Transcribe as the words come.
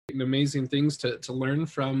amazing things to learn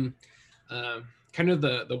from kind of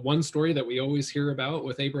the one story that we always hear about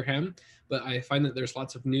with Abraham, but I find that there's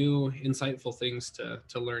lots of new, insightful things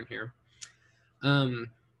to learn here.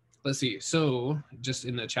 Let's see. So just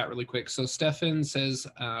in the chat really quick. So Stefan says,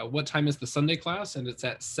 what time is the Sunday class? And it's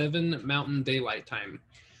at 7 Mountain Daylight Time.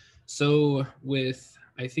 So with,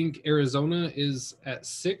 I think Arizona is at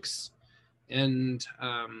 6, and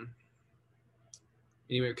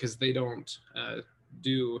anyway, because they don't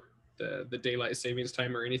do the daylight savings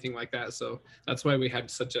time or anything like that. So that's why we had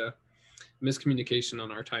such a miscommunication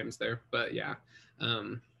on our times there. But yeah,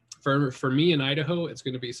 for me in Idaho, it's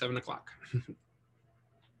going to be 7 o'clock.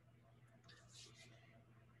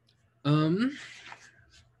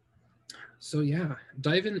 So yeah,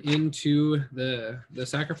 diving into the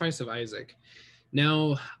sacrifice of Isaac.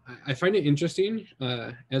 Now, I find it interesting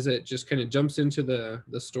as it just kind of jumps into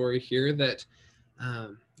the story here that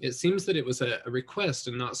it seems that it was a request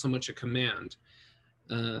and not so much a command.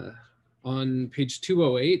 On page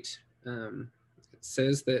 208, it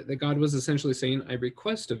says that God was essentially saying, I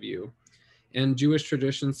request of you. And Jewish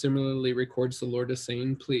tradition similarly records the Lord as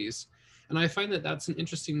saying, please. And I find that that's an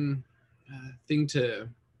interesting thing to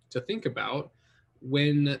think about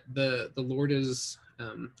when the Lord is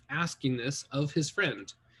asking this of his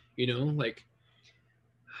friend, like,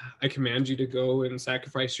 I command you to go and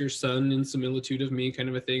sacrifice your son in similitude of me, kind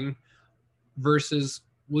of a thing, versus,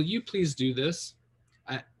 will you please do this?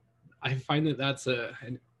 I find that that's a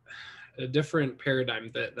different paradigm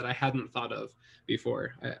that I hadn't thought of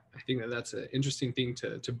before. I think that that's an interesting thing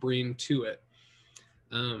to bring to it.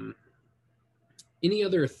 Any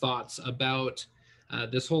other thoughts about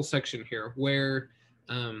this whole section here where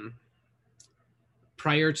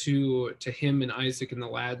prior to him and Isaac and the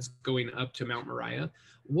lads going up to Mount Moriah,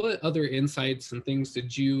 what other insights and things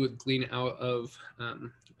did you glean out of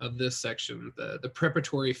this section, the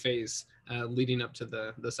preparatory phase leading up to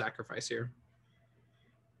the sacrifice here?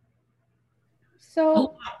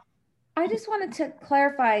 So I just wanted to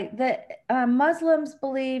clarify that Muslims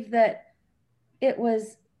believe that it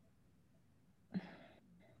was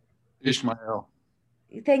Ishmael.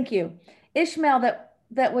 Thank you. Ishmael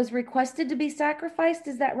that was requested to be sacrificed.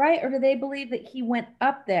 Is that right? Or do they believe that he went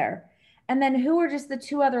up there? And then who are just the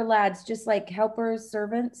two other lads, just like helpers,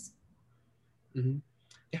 servants? Mm-hmm.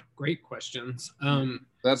 Yeah, great questions.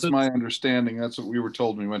 That's my understanding. That's what we were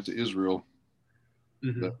told when we went to Israel.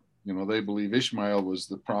 Mm-hmm. That, they believe Ishmael was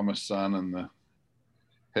the promised son and the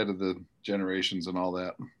head of the generations and all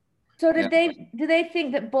that. So do they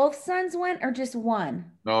think that both sons went or just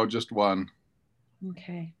one? No, just one.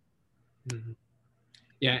 Okay. Mm-hmm.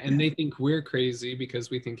 Yeah, and they think we're crazy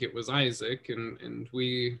because we think it was Isaac, and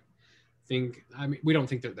we think, we don't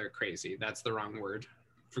think that they're crazy. That's the wrong word.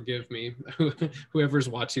 Forgive me, whoever's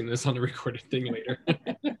watching this on a recorded thing later.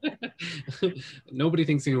 Nobody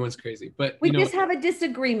thinks anyone's crazy, but we just have a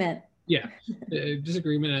disagreement. Yeah, a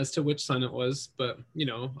disagreement as to which son it was, but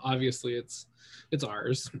obviously it's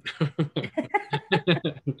ours.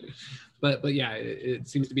 but yeah, it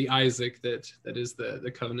seems to be Isaac that is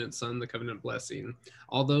the covenant son, the covenant blessing.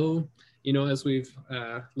 Although, as we've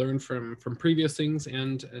learned from previous things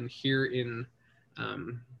and here in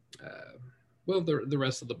the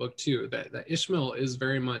rest of the book too, that Ishmael is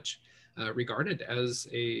very much regarded as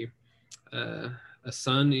a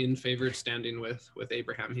son in favored standing with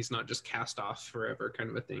Abraham. He's not just cast off forever,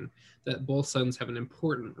 kind of a thing. That both sons have an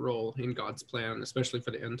important role in God's plan, especially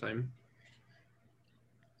for the end time.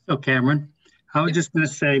 So Cameron, I was just going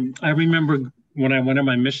to say, I remember when I went on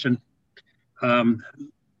my mission, one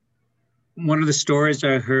of the stories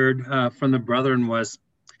I heard from the brethren was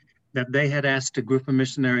that they had asked a group of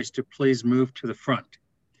missionaries to please move to the front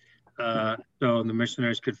so the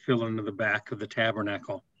missionaries could fill into the back of the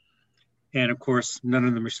tabernacle. And of course, none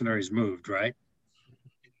of the missionaries moved, right?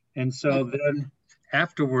 And so then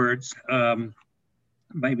afterwards,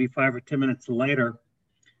 maybe 5 or 10 minutes later,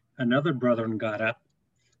 another brethren got up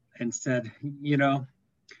and said,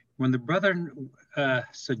 when the brethren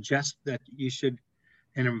suggest that you should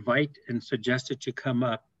and invite and suggest that you come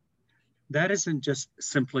up, that isn't just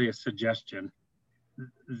simply a suggestion.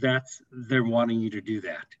 They're wanting you to do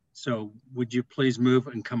that. So would you please move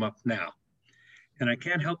and come up now? And I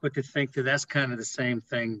can't help but to think that that's kind of the same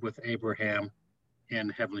thing with Abraham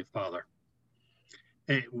and Heavenly Father.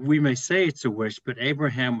 We may say it's a wish, but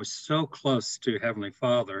Abraham was so close to Heavenly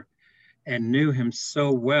Father and knew him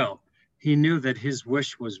so well. He knew that his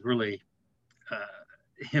wish was really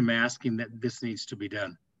him asking that this needs to be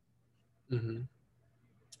done. Mm-hmm.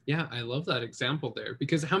 Yeah, I love that example there,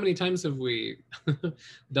 because how many times have we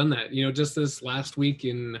done that? Just this last week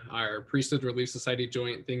in our Priesthood Relief Society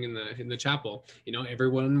joint thing in the chapel,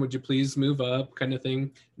 everyone, would you please move up, kind of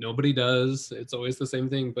thing. Nobody does. It's always the same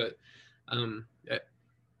thing. But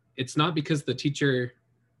it's not because the teacher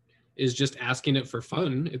is just asking it for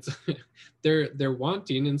fun. It's they're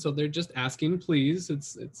wanting, and so they're just asking, please.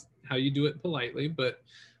 It's how you do it politely, but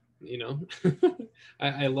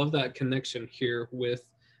I love that connection here with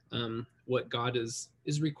what God is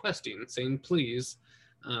requesting, saying please,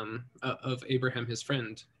 of Abraham, his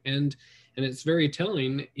friend. And it's very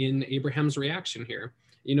telling in Abraham's reaction here.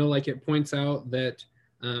 Like it points out that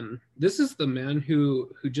this is the man who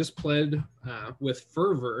just pled with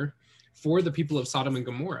fervor for the people of Sodom and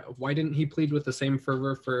Gomorrah. Why didn't he plead with the same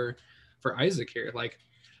fervor for Isaac here? Like,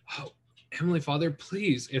 oh, Heavenly Father,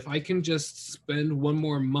 please, if I can just spend one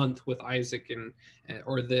more month with Isaac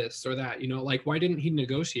or this or that, like, why didn't he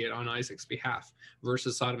negotiate on Isaac's behalf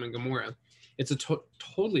versus Sodom and Gomorrah? It's a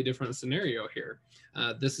totally different scenario here.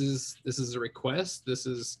 This is a request. This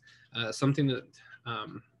is something that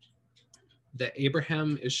that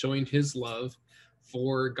Abraham is showing his love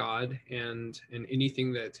for God, and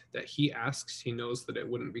anything that he asks, he knows that it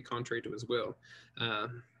wouldn't be contrary to his will.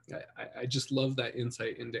 I just love that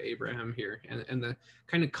insight into Abraham here, and the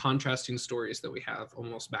kind of contrasting stories that we have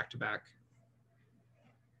almost back to back.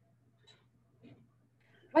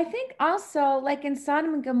 I think also, like in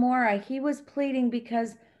Sodom and Gomorrah, he was pleading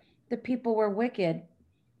because the people were wicked.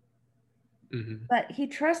 Mm-hmm. But he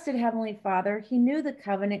trusted Heavenly Father. He knew the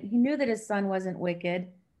covenant. He knew that his son wasn't wicked.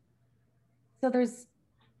 So there's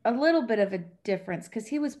a little bit of a difference, because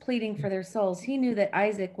he was pleading for their souls. He knew that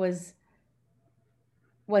Isaac was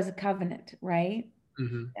a covenant, right?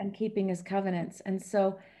 Mm-hmm. And keeping his covenants. And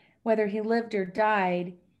so whether he lived or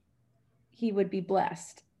died, he would be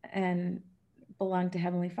blessed and belong to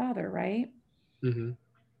Heavenly Father, right? Mm-hmm.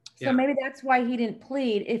 Yeah. So maybe that's why he didn't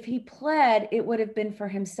plead. If he pled, it would have been for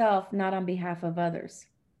himself, not on behalf of others.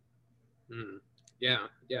 Yeah,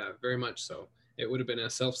 very much so. It would have been a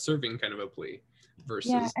self-serving kind of a plea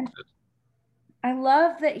versus... Yeah, and I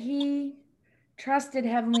love that he trusted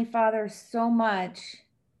Heavenly Father so much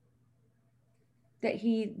that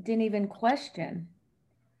he didn't even question.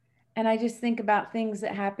 And I just think about things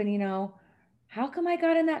that happen, how come I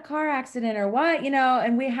got in that car accident or what, and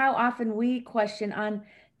how often we question on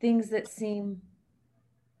things that seem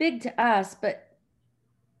big to us, but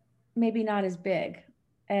maybe not as big.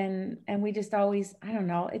 And we just always, I don't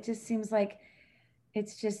know, it just seems like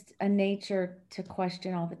it's just a nature to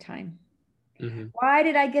question all the time. Mm-hmm. Why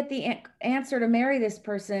did I get the answer to marry this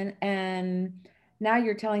person, and now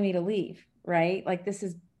you're telling me to leave, right? Like, this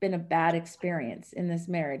has been a bad experience in this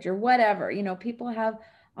marriage or whatever. People have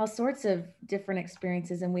all sorts of different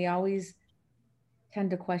experiences, and we always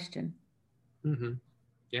tend to question. Mm-hmm.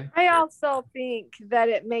 Yeah. I also think that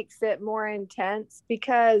it makes it more intense,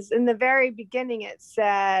 because in the very beginning it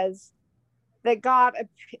says that God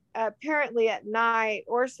apparently at night,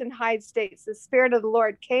 Orson Hyde states, the Spirit of the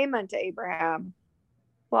Lord came unto Abraham,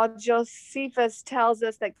 while Josephus tells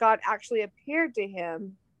us that God actually appeared to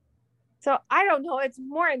him. So I don't know, it's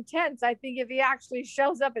more intense, I think, if he actually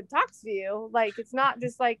shows up and talks to you. Like, it's not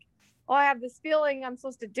just like, oh, I have this feeling I'm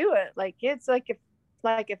supposed to do it. Like, it's like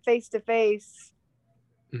a face-to-face.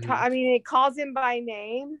 Mm-hmm. I mean, it calls him by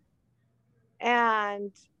name,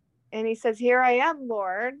 and he says, here I am,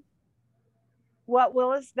 Lord. What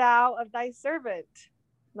willest thou of thy servant?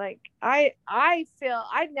 Like, I feel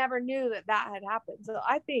I never knew that had happened. So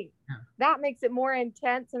I think that makes it more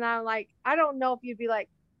intense. And I'm like, I don't know if you'd be like,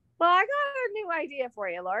 well, I got a new idea for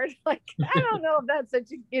you, Lord. Like, I don't know if that's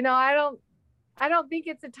such a, I don't think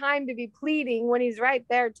it's a time to be pleading when he's right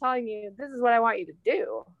there telling you, this is what I want you to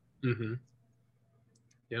do. Mm-hmm.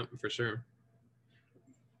 Yeah, for sure.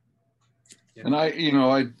 Yeah.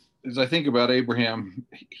 And as I think about Abraham,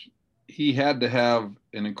 he had to have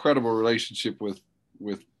an incredible relationship with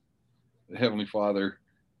the Heavenly Father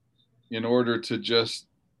in order to just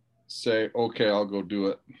say, okay, I'll go do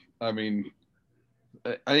it. I mean,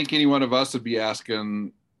 I think any one of us would be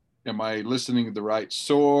asking, am I listening to the right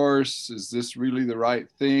source? Is this really the right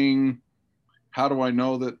thing? How do I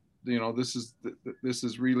know that, this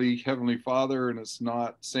is really Heavenly Father and it's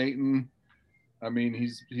not Satan? I mean,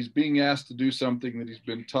 he's being asked to do something that he's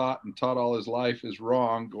been taught all his life is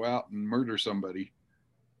wrong. Go out and murder somebody.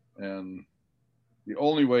 And the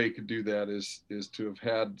only way he could do that is to have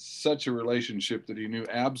had such a relationship that he knew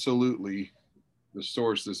absolutely the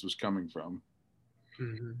source this was coming from.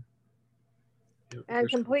 Mm-hmm. And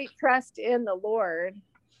complete trust in the Lord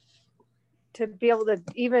to be able to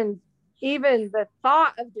even even the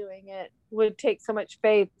thought of doing it would take so much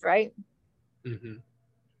faith, right? Mm-hmm.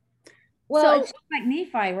 Well, So- it's just like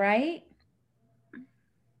Nephi, right?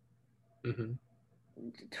 Mm-hmm.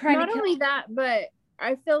 Trying Not to kill. only that, but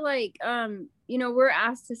I feel like we're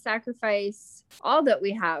asked to sacrifice all that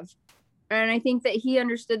we have, and I think that he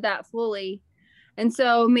understood that fully. And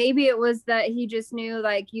so maybe it was that he just knew,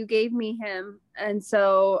 like, you gave me him, and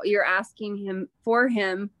so you're asking him for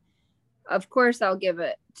him. Of course I'll give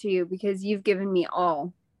it to you because you've given me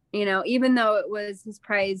all, even though it was his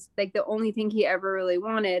prize, like the only thing he ever really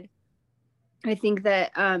wanted. I think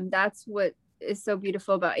that that's what is so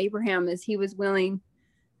beautiful about Abraham, is he was willing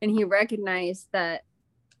and he recognized that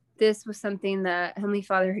this was something that Heavenly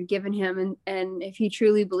Father had given him. And if he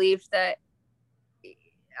truly believed that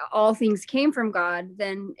all things came from God,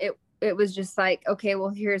 then it was just like, okay, well,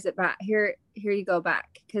 here's it back. Here you go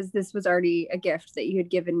back, because this was already a gift that you had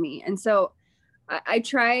given me. And so I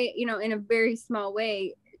try, in a very small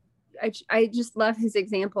way, I just love his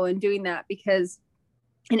example in doing that, because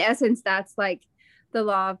in essence, that's like the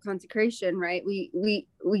law of consecration, right? We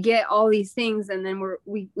get all these things, and then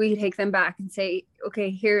we take them back and say, okay,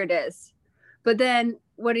 here it is. But then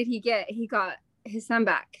what did he get? He got his son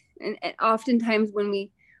back. And oftentimes when we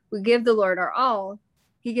give the Lord our all,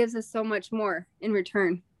 he gives us so much more in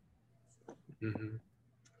return. Mm-hmm.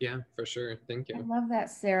 Yeah, for sure. Thank I you. love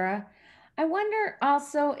that, Sarah. I wonder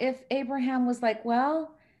also if Abraham was like,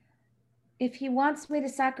 well, if he wants me to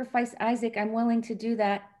sacrifice Isaac, I'm willing to do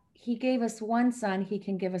that. He gave us one son, he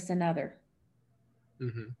can give us another.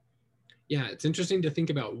 Mm-hmm. Yeah, it's interesting to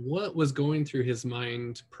think about what was going through his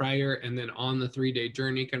mind prior and then on the 3-day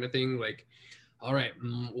journey kind of thing. Like, all right,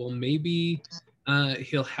 well, maybe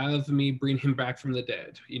he'll have me bring him back from the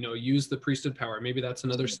dead, use the priesthood power. Maybe that's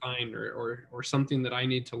another sign or something that I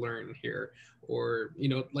need to learn here, or,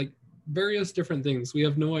 like various different things. We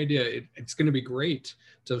have no idea. It's going to be great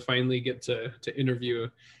to finally get to interview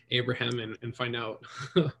Abraham and find out,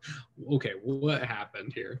 okay, what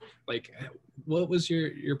happened here? Like, what was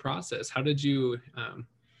your process? How did you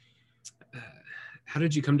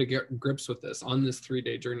come to get grips with this on this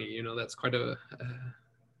 3-day journey? That's quite an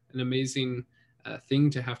amazing thing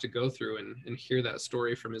to have to go through and hear that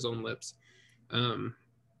story from his own lips.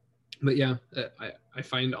 But yeah, I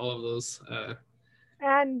find all of those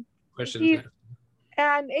And questions.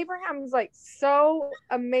 And Abraham's like so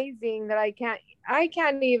amazing that I can't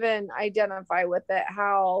even identify with it.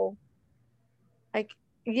 How, like,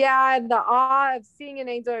 yeah, the awe of seeing an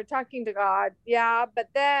angel or talking to God. Yeah. But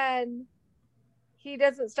then he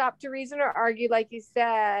doesn't stop to reason or argue, like you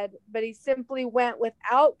said, but he simply went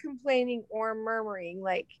without complaining or murmuring.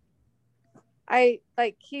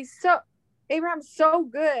 Abraham's so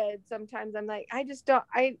good. Sometimes I'm like,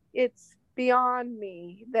 it's beyond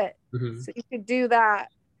me that so you could do that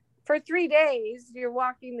for 3 days. You're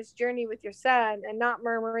walking this journey with your son and not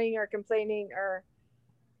murmuring or complaining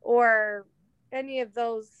or any of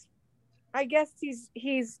those. I guess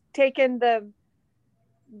he's taken the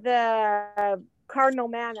cardinal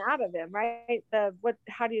man out of him, right?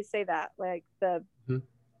 How do you say that? Like the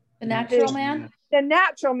natural man? The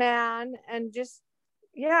natural man. And just,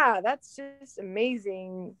 yeah, that's just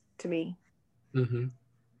amazing to me. Mm-hmm.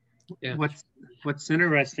 Yeah. What's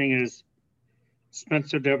interesting is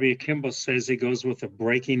Spencer W. Kimball says he goes with a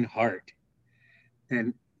breaking heart.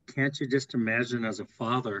 And can't you just imagine as a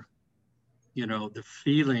father, the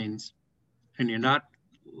feelings, and you're not,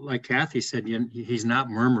 like Kathy said, he's not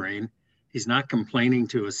murmuring. He's not complaining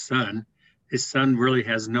to his son. His son really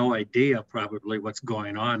has no idea probably what's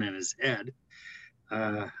going on in his head,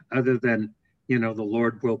 other than, the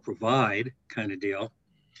Lord will provide kind of deal.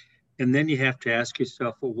 And then you have to ask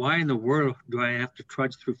yourself, well, why in the world do I have to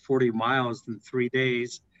trudge through 40 miles in 3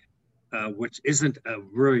 days, which isn't a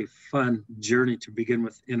really fun journey to begin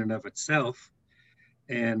with in and of itself?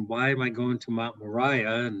 And why am I going to Mount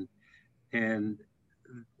Moriah? And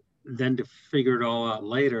then to figure it all out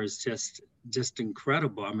later is just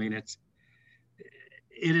incredible. I mean, it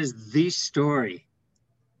is the story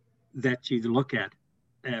that you look at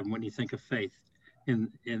when you think of faith in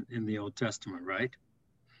the Old Testament, right?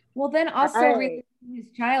 Well, then also Right. his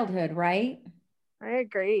childhood, right? I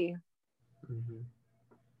agree. Mm-hmm.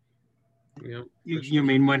 Yeah. You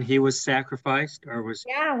mean when he was sacrificed, or was?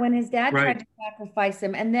 Yeah, when his dad Right. tried to sacrifice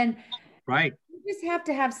him. And then Right. you just have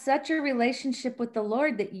to have such a relationship with the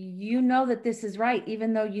Lord that you know that this is right,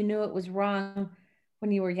 even though you knew it was wrong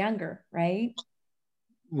when you were younger, right?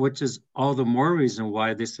 Which is all the more reason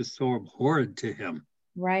why this is so abhorrent to him.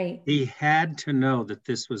 Right. He had to know that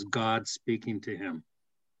this was God speaking to him.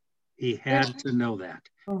 He had to know that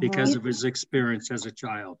because of his experience as a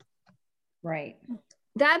child. Right.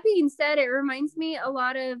 that being said, it reminds me a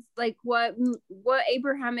lot of like what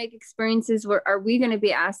Abrahamic experiences are we going to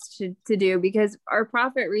be asked to do, because our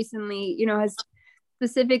prophet recently, has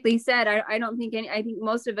specifically said, I don't think I think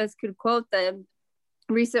most of us could quote the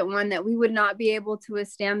recent one, that we would not be able to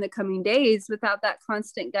withstand the coming days without that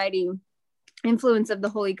constant guiding influence of the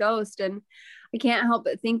Holy Ghost. And I can't help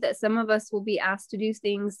but think that some of us will be asked to do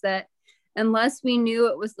things that, unless we knew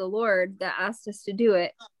it was the Lord that asked us to do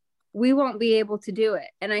it, we won't be able to do it.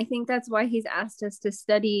 And I think that's why he's asked us to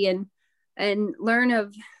study and learn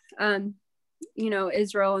of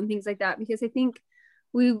Israel and things like that, because I think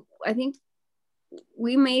we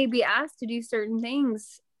may be asked to do certain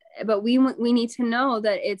things, but we need to know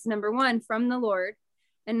that it's, number one, from the Lord,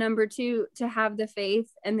 and number two, to have the faith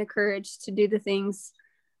and the courage to do the things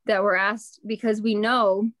that we're asked, because we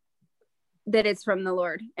know that it's from the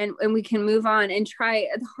Lord, and we can move on and try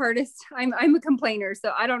the hardest. I'm a complainer,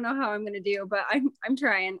 so I don't know how I'm going to do, but I'm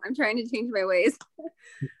trying to change my ways.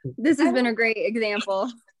 This has been a great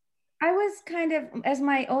example. I was kind of, as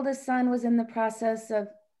my oldest son was in the process of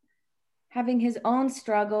having his own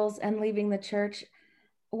struggles and leaving the church,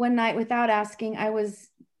 one night, without asking, I was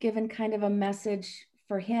given kind of a message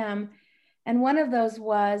for him. And one of those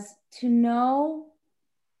was to know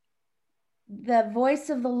the voice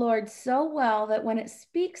of the Lord so well that when it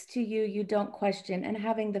speaks to you, you don't question, and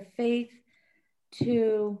having the faith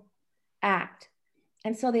to act.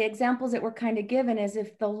 And so the examples that were kind of given is,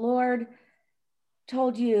 if the Lord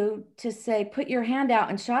told you to say, put your hand out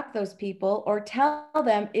and shock those people, or tell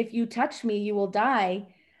them, if you touch me, you will die,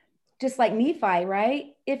 just like Nephi, right?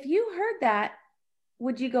 If you heard that,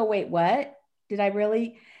 would you go, wait, what? Did I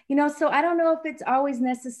really? So I don't know if it's always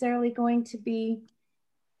necessarily going to be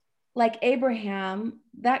like Abraham,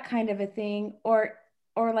 that kind of a thing, or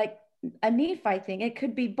like a Nephi thing. It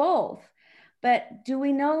could be both. But do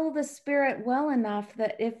we know the Spirit well enough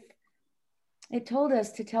that if it told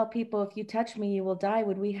us to tell people, if you touch me, you will die,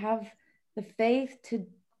 would we have the faith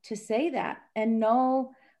to say that and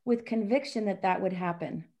know with conviction that that would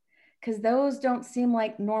happen? Because those don't seem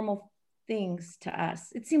like normal things to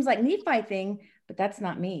us. It seems like Nephi thing, but that's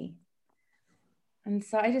not me. And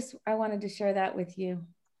so I wanted to share that with you.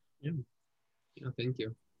 Yeah, thank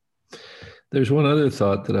you. There's one other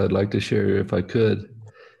thought that I'd like to share, if I could.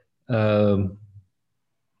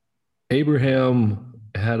 Abraham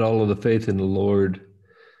had all of the faith in the Lord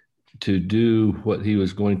to do what he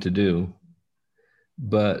was going to do.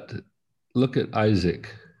 But look at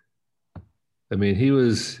Isaac. I mean, he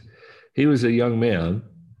was a young man,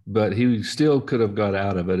 but he still could have got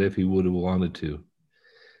out of it if he would have wanted to.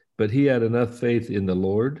 But he had enough faith in the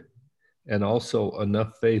Lord, and also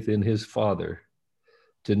enough faith in his father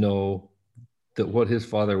to know that what his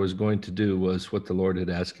father was going to do was what the Lord had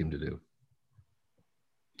asked him to do.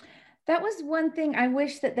 That was one thing I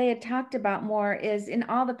wish that they had talked about more, is in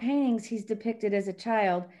all the paintings, he's depicted as a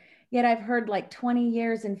child, yet I've heard like 20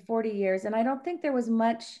 years and 40 years. And I don't think there was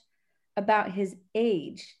much about his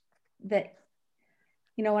age that,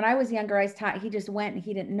 when I was younger, I was taught he just went and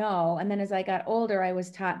he didn't know. And then as I got older, I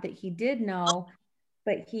was taught that he did know,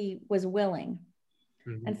 but he was willing.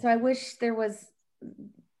 Mm-hmm. And so I wish there was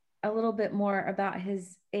a little bit more about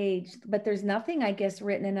his age, but there's nothing, I guess,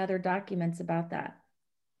 written in other documents about that.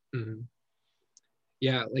 Mm-hmm.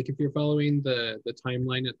 Yeah, like if you're following the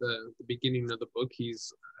timeline at the beginning of the book,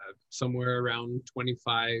 he's somewhere around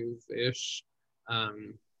 25-ish.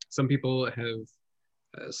 Some people have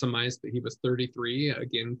surmised that he was 33,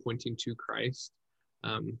 again pointing to Christ.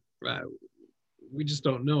 We just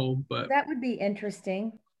don't know, but that would be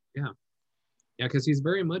interesting. Yeah, because he's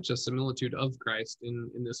very much a similitude of Christ in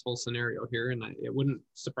this whole scenario here, and it wouldn't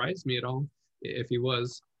surprise me at all if he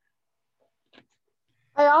was.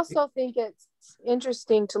 I also think it's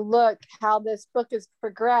interesting to look how this book has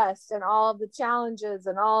progressed and all of the challenges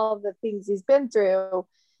and all of the things he's been through.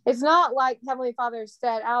 It's not like Heavenly Father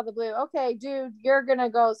said out of the blue, okay, dude, you're going to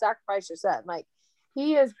go sacrifice your son. Like,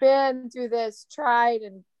 he has been through this, tried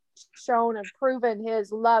and shown and proven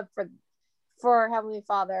his love for Heavenly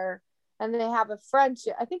Father. And they have a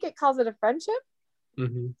friendship. I think it calls it a friendship.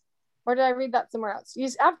 Mm-hmm. Or did I read that somewhere else?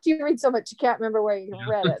 After you read so much, you can't remember where you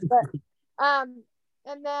read it. But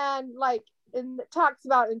and then it talks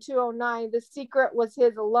about in 209, the secret was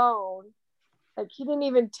his alone. Like, he didn't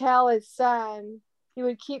even tell his son. He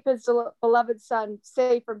would keep his beloved son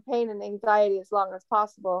safe from pain and anxiety as long as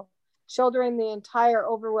possible, shouldering the entire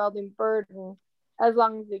overwhelming burden as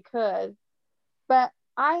long as he could. But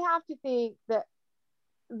I have to think that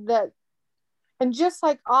and just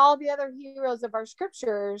like all the other heroes of our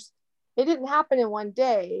scriptures, it didn't happen in one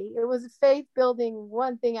day. It was a faith building,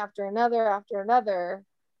 one thing after another.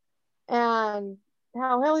 And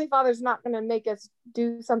how Heavenly Father's not going to make us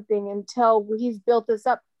do something until he's built us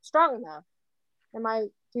up strong enough.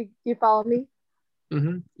 Do you follow me?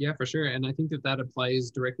 Mm-hmm. Yeah, for sure. And I think that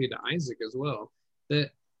applies directly to Isaac as well.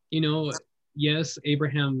 That, yes,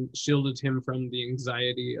 Abraham shielded him from the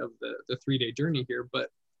anxiety of the 3-day journey here, but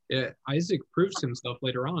Isaac proves himself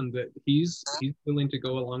later on that he's willing to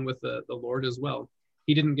go along with the Lord as well.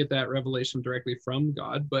 He didn't get that revelation directly from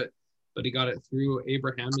God, but he got it through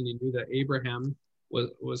Abraham, and he knew that Abraham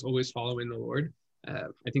was always following the Lord.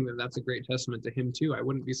 I think that that's a great testament to him too. I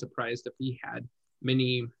wouldn't be surprised if he had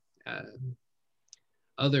many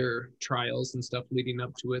other trials and stuff leading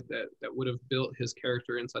up to it that would have built his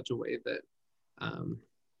character in such a way that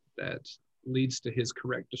that leads to his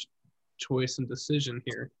correct choice and decision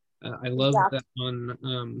here. I love that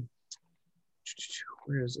on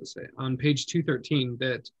where does it say? On page 213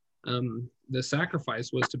 that the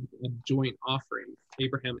sacrifice was to be a joint offering,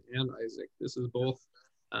 Abraham and Isaac. This is both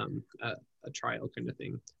a trial kind of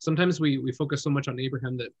thing. Sometimes we focus so much on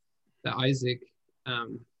Abraham that Isaac, I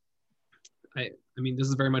mean, this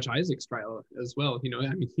is very much Isaac's trial as well.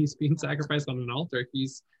 He's being sacrificed on an altar.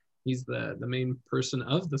 He's the main person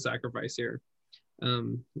of the sacrifice here.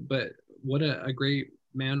 But what a great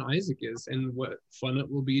man Isaac is, and what fun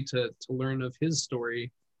it will be to learn of his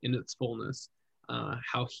story in its fullness,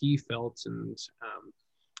 how he felt. And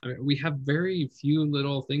we have very few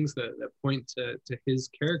little things that point to his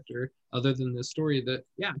character other than the story that,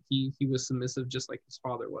 he was submissive just like his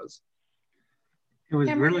father was. It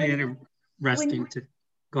was really interesting to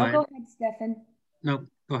go ahead. Go ahead, Stefan. No,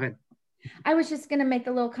 go ahead. I was just going to make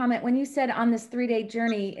a little comment. When you said on this 3-day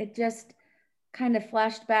journey, it just kind of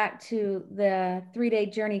flashed back to the 3-day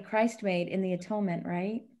journey Christ made in the atonement,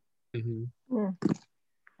 right? Mm-hmm.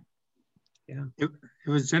 Yeah. It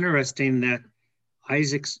was interesting that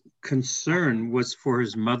Isaac's concern was for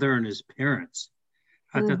his mother and his parents.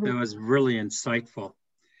 I thought that was really insightful.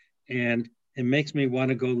 And it makes me want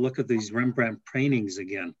to go look at these Rembrandt paintings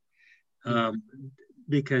again.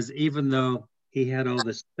 Because even though he had all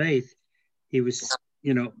this faith, he was,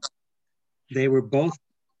 they were both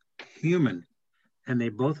human, and they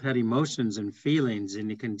both had emotions and feelings, and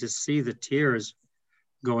you can just see the tears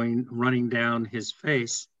running down his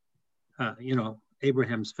face,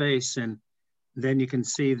 Abraham's face. And then you can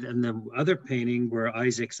see in the other painting where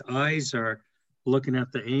Isaac's eyes are looking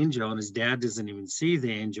at the angel, and his dad doesn't even see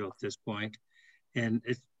the angel at this point. And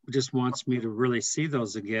it just wants me to really see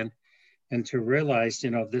those again and to realize,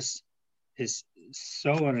 this is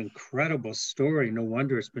so an incredible story. No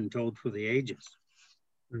wonder it's been told for the ages.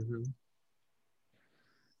 Mm-hmm.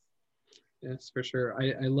 Yes, for sure.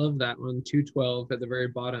 I love that one, 2:12 at the very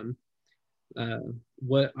bottom.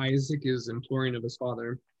 What Isaac is imploring of his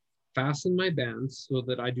father: fasten my bands so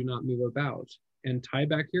that I do not move about, and tie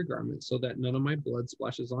back your garments so that none of my blood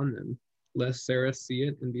splashes on them, lest Sarah see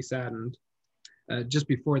it and be saddened. Just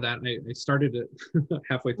before that, I started it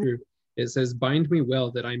halfway through. It says, bind me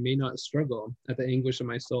well that I may not struggle at the anguish of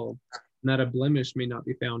my soul, and that a blemish may not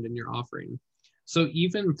be found in your offering. So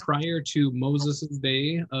even prior to Moses'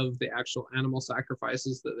 day of the actual animal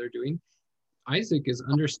sacrifices that they're doing, Isaac is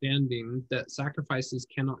understanding that sacrifices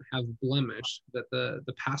cannot have blemish, that the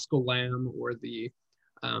Paschal lamb or the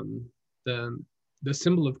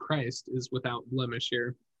symbol of Christ is without blemish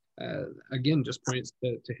here. Again, just points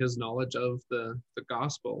to his knowledge of the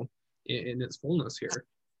gospel in its fullness here.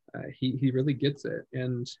 He really gets it,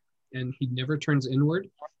 and he never turns inward.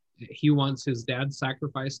 He wants his dad's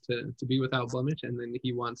sacrifice to be without blemish, and then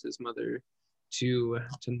he wants his mother to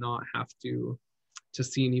not have to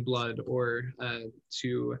see any blood, or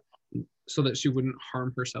so that she wouldn't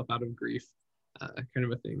harm herself out of grief, kind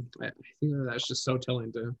of a thing. I think that's just so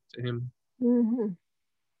telling to him. Mm-hmm.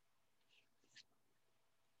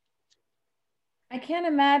 I can't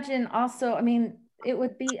imagine also, it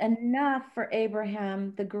would be enough for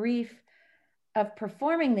Abraham, the grief of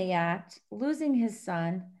performing the act, losing his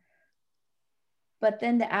son, but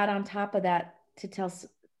then to add on top of that to tell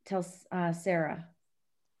Sarah,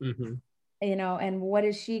 mm-hmm. And what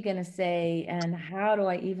is she going to say? And how do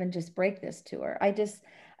I even just break this to her?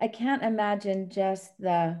 I can't imagine just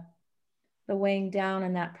the weighing down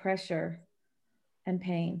and that pressure and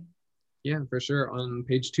pain. Yeah, for sure. On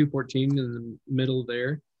page 214 in the middle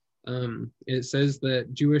there, it says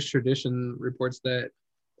that Jewish tradition reports that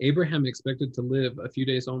Abraham expected to live a few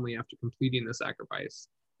days only after completing the sacrifice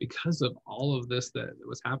because of all of this that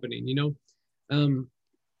was happening.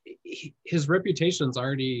 His reputation's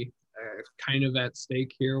already kind of at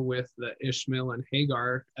stake here with the Ishmael and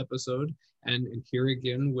Hagar episode, and here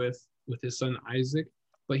again with his son Isaac,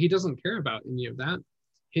 but he doesn't care about any of that.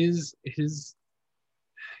 His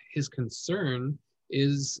concern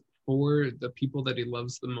is for the people that he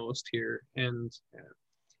loves the most here. And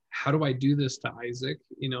how do I do this to Isaac?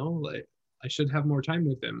 You know, like I should have more time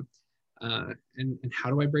with him. And how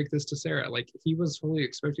do I break this to Sarah? Like he was fully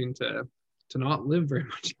expecting to not live very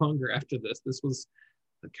much longer after this. This was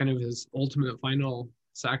kind of his ultimate final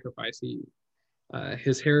sacrifice.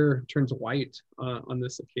 His hair turns white on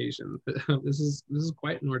this occasion. This is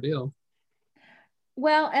quite an ordeal.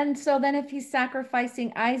 Well, and so then if he's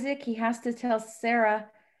sacrificing Isaac, he has to tell Sarah,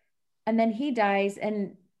 and then he dies,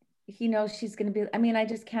 and he knows she's going to be, I mean, I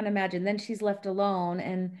just can't imagine. Then she's left alone,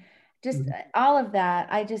 and just all of that.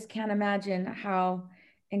 I just can't imagine how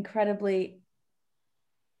incredibly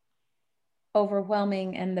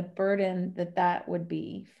overwhelming and the burden that would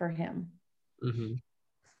be for him. Mm-hmm.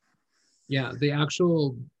 Yeah, the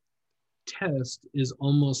actual test is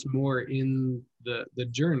almost more in the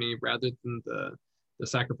journey rather than the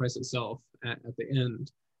sacrifice itself at the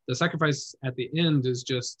end. The sacrifice at the end is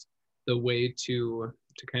just the way to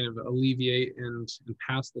kind of alleviate and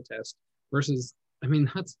pass the test, versus, I mean,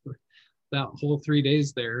 that's that whole 3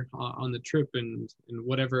 days there on the trip and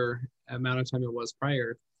whatever amount of time it was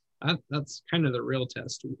prior. That's kind of the real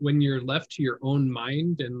test. When you're left to your own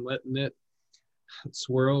mind and letting it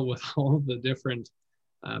swirl with all the different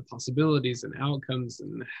possibilities and outcomes,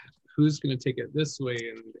 and who's going to take it this way,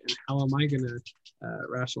 and how am I going to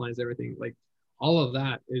rationalize everything, like all of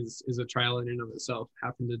that is a trial in and of itself,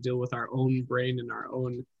 having to deal with our own brain and our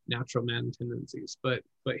own natural man tendencies. But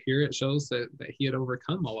here it shows that he had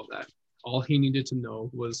overcome all of that. All he needed to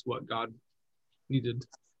know was what God needed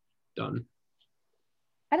done.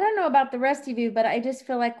 I don't know about the rest of you, but I just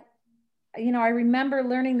feel like, you know, I remember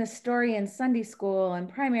learning the story in Sunday school and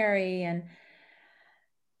primary, and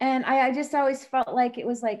I just always felt like it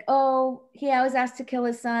was like, oh, he was asked to kill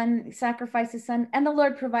his son, sacrifice his son, and the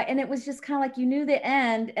Lord provide. And it was just kind of like you knew the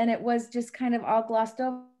end, and it was just kind of all glossed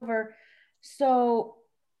over. So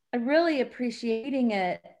I really appreciating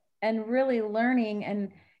it and really learning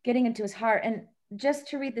and getting into his heart. And just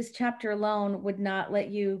to read this chapter alone would not let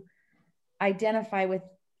you identify with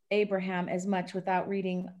Abraham as much without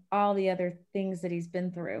reading all the other things that he's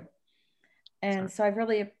been through. And so I've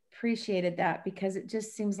really appreciated that, because it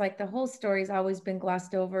just seems like the whole story's always been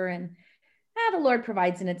glossed over, and the Lord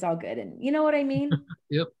provides and it's all good. And you know what I mean?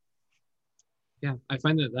 Yep. Yeah, I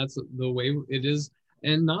find that that's the way it is.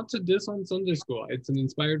 And not to diss on Sunday school, it's an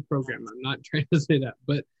inspired program. I'm not trying to say that,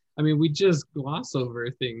 but I mean, we just gloss over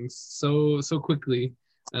things so quickly.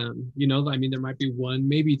 You know, I mean, there might be one,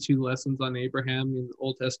 maybe two lessons on Abraham in the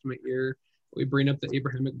Old Testament year. We bring up the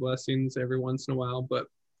Abrahamic blessings every once in a while, but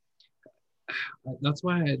that's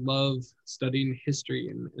why I love studying history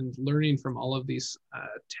and learning from all of these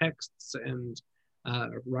texts and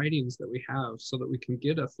writings that we have, so that we can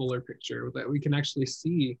get a fuller picture, that we can actually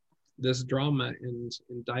see this drama and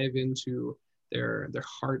dive into their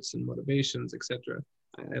hearts and motivations, etc.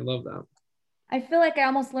 I love that. I feel like I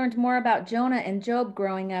almost learned more about Jonah and Job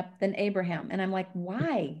growing up than Abraham. And I'm like,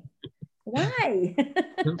 why? Why?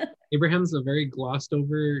 Abraham's a very glossed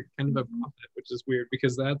over kind of a prophet, which is weird,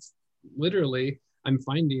 because that's literally, I'm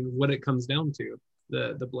finding what it comes down to,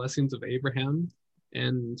 the blessings of Abraham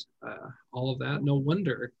and all of that. No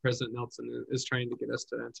wonder President Nelson is trying to get us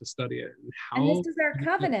to study it. And how, and this is our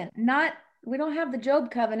covenant, we don't have the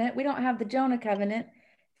Job covenant. We don't have the Jonah covenant.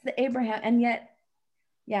 It's the Abraham. And yet,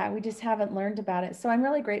 yeah, we just haven't learned about it. So I'm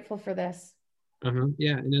really grateful for this.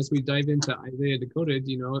 Yeah, and as we dive into Isaiah Decoded,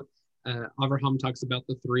 you know, Abraham talks about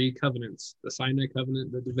the three covenants: the Sinai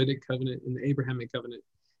covenant, the Davidic covenant, and the Abrahamic covenant.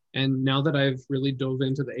 And now that I've really dove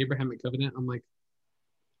into the Abrahamic covenant, I'm like,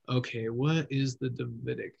 okay, what is the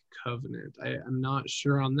Davidic covenant? I'm not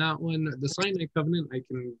sure on that one. The Sinai covenant, I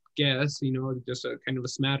can guess, you know, just a kind of a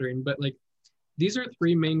smattering, but like, these are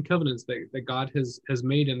three main covenants that God has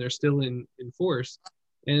made, and they're still in force.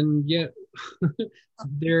 And yet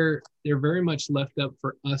they're very much left up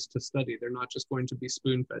for us to study. They're not just going to be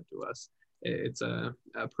spoon-fed to us. It's a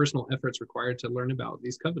personal efforts required to learn about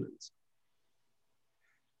these covenants.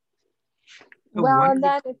 Well, and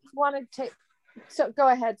then if you want to take, so go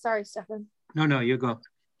ahead. Sorry, Stefan. No, you go.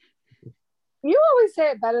 You always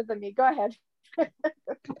say it better than me. Go ahead.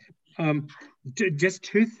 Just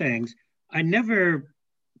two things. I never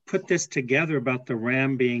put this together about the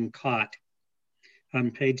ram being caught on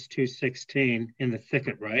page 216 in the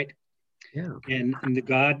thicket, right? Yeah. And the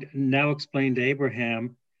God now explained to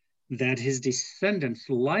Abraham that his descendants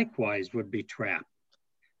likewise would be trapped.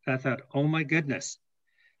 I thought, oh my goodness,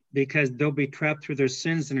 because they'll be trapped through their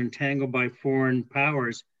sins and entangled by foreign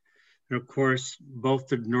powers. And of course, both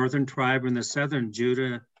the northern tribe and the southern,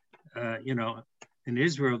 Judah, you know, and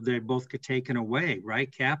Israel, they both get taken away, right?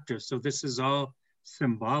 Captive. So this is all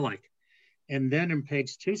symbolic. And then in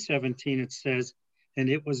page 217, it says, and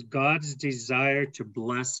it was God's desire to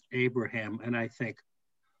bless Abraham. And I think,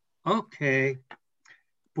 okay,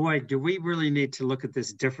 boy, do we really need to look at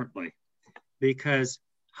this differently? Because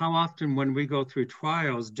how often when we go through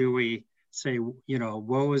trials do we say, you know,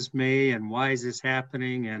 woe is me, and why is this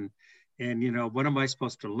happening? And you know, what am I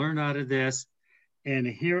supposed to learn out of this? And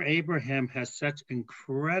here Abraham has such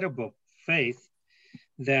incredible faith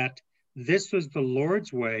that this was the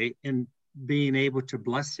Lord's way in being able to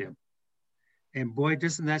bless him. And boy,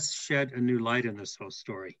 doesn't that shed a new light in this whole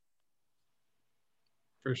story.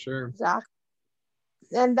 For sure. Exactly.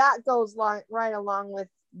 And that goes right along with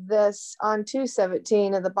this on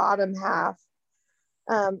 217 of the bottom half,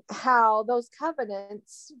 how those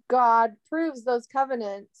covenants, God proves those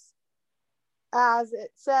covenants, as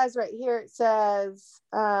it says right here. It says,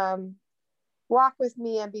 walk with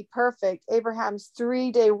me and be perfect. Abraham's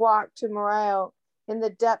 3-day walk to Moriah in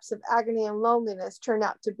the depths of agony and loneliness turned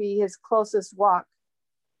out to be his closest walk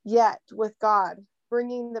yet with God,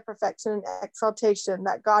 bringing the perfection and exaltation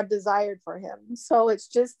that God desired for him. So it's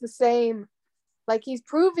just the same, like he's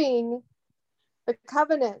proving the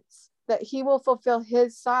covenants that he will fulfill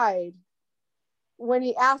his side when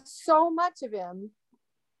he asked so much of him,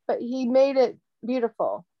 but he made it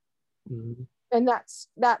beautiful. Mm-hmm. And that's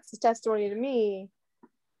the testimony to me,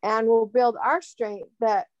 and will build our strength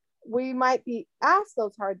that we might be asked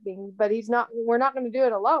those hard things, but we're not going to do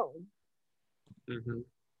it alone. Mm-hmm.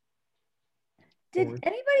 Did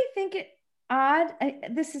anybody think it odd?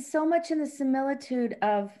 This is so much in the similitude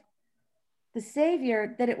of the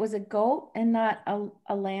Savior that it was a goat and not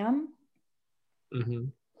a lamb. Mm-hmm.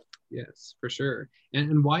 Yes, for sure.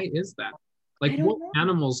 And why is that? Like, what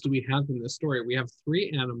animals do we have in this story? We have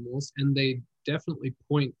 3 animals, and they definitely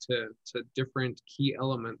point to different key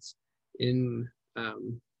elements in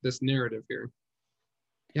this narrative here.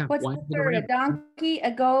 Yeah. What's the third? A donkey,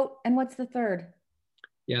 a goat, and what's the third?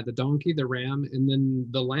 Yeah, the donkey, the ram, and then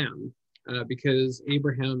the lamb, because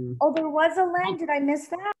Abraham. Oh, there was a lamb. Did I miss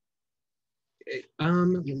that?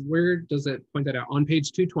 Where does it point that out? On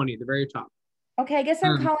page 220, the very top. Okay, I guess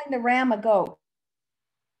I'm calling the ram a goat.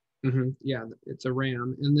 Mm-hmm. Yeah, it's a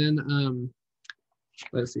ram. And then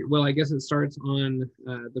let's see. Well, I guess it starts on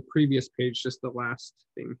the previous page, just the last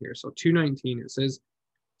thing here. So 219, it says,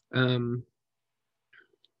 and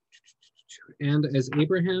as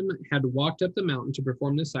Abraham had walked up the mountain to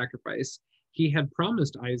perform the sacrifice, he had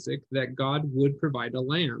promised Isaac that God would provide a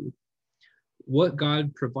lamb. What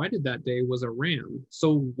God provided that day was a ram.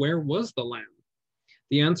 So where was the lamb?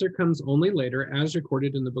 The answer comes only later, as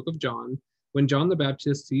recorded in the book of John, when John the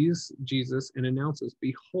Baptist sees Jesus and announces,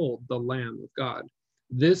 "Behold, the Lamb of God."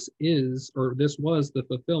 This was the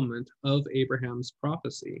fulfillment of Abraham's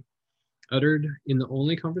prophecy, uttered in the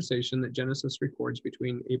only conversation that Genesis records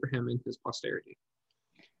between Abraham and his posterity.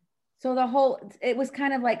 So it was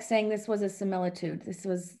kind of like saying this was a similitude. This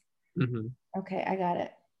was, okay, I got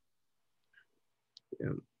it.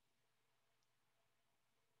 Yeah.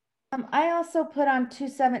 I also put on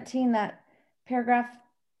 217 that paragraph.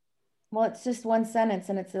 Well, it's just one sentence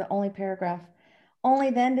and it's the only paragraph. Only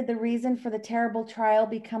then did the reason for the terrible trial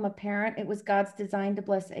become apparent. It was God's design to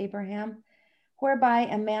bless Abraham. Whereby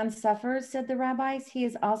a man suffers, said the rabbis, he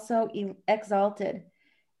is also exalted.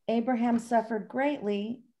 Abraham suffered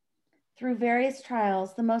greatly through various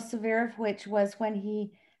trials, the most severe of which was when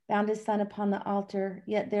he bound his son upon the altar,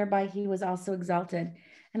 yet thereby he was also exalted.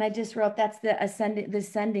 And I just wrote, that's the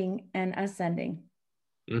descending and ascending.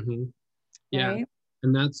 Mm-hmm. Yeah, right?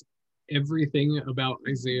 And that's everything about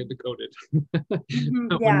Isaiah decoded. Yeah.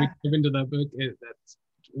 When we dive into that book, that's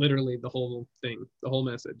literally the whole thing, the whole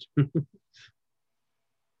message.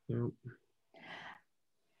 Yeah.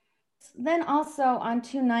 Then also on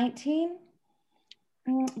 219,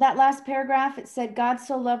 that last paragraph, it said, God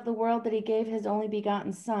so loved the world that he gave his only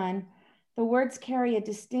begotten son. The words carry a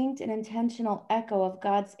distinct and intentional echo of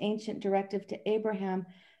God's ancient directive to Abraham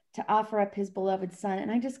to offer up his beloved son. And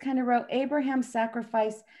I just kind of wrote, Abraham's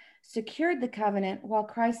sacrifice secured the covenant, while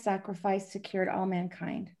Christ's sacrifice secured all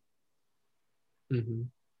mankind. Mm-hmm.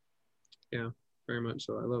 Yeah, very much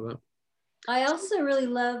so. I love that. I also really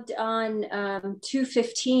loved on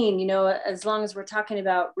 215, you know, as long as we're talking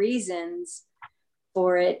about reasons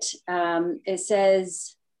for it, it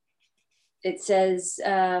says,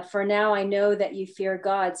 for now I know that you fear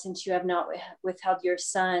God, since you have not withheld your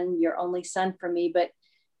son, your only son, from me. But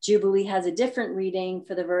Jubilee has a different reading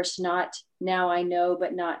for the verse, not now I know,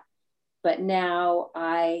 but now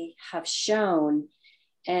I have shown,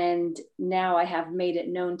 and now I have made it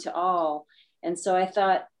known to all. And so I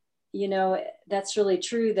thought, you know, that's really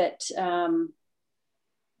true, that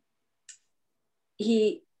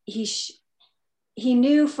he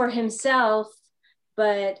knew for himself,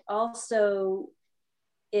 but also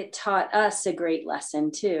it taught us a great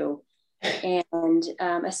lesson too. And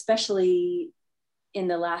especially in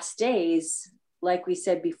the last days, like we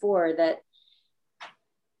said before, that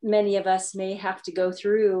many of us may have to go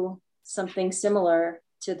through something similar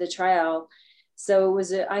to the trial. So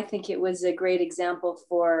I think it was a great example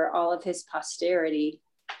for all of his posterity,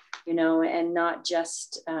 and not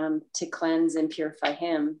just to cleanse and purify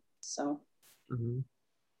him. So. Mm-hmm.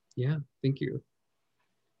 Yeah, thank you.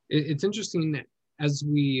 It's interesting that as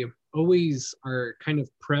we always are kind of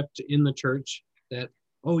prepped in the church that,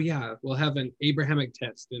 oh yeah, we'll have an Abrahamic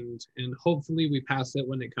test and hopefully we pass it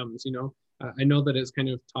when it comes, I know that it's kind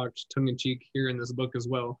of talked tongue in cheek here in this book as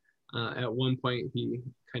well. At one point, he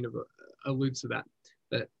kind of alludes to that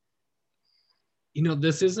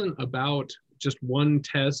this isn't about just one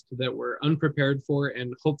test that we're unprepared for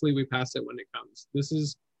and hopefully we pass it when it comes. This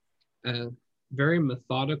is very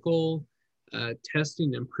methodical,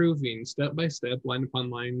 testing and proving step by step, line upon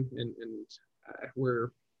line, and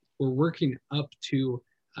we're working up to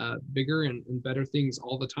bigger and better things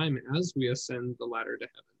all the time as we ascend the ladder to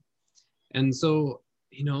heaven. And so,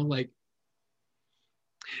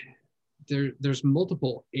 there's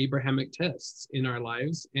multiple Abrahamic tests in our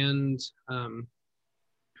lives, and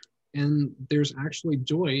there's actually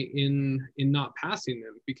joy in not passing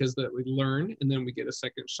them, because that we learn and then we get a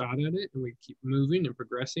second shot at it and we keep moving and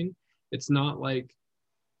progressing. It's not like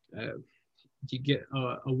you get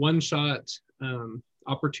a one-shot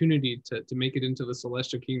opportunity to make it into the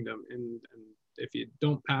celestial kingdom, and if you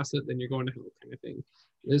don't pass it, then you're going to hell, kind of thing.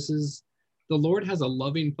 The Lord has a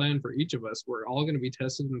loving plan for each of us. We're all going to be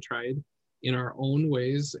tested and tried in our own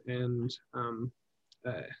ways, and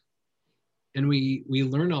we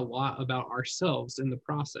learn a lot about ourselves in the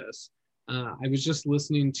process. I was just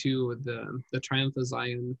listening to the Triumph of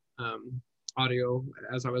Zion audio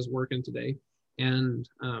as I was working today, and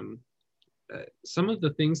some of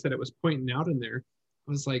the things that it was pointing out in there,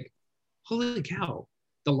 I was like, holy cow,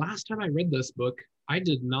 the last time I read this book, I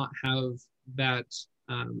did not have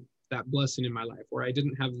that blessing in my life, or I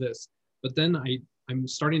didn't have this. But then I'm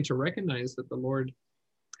starting to recognize that the Lord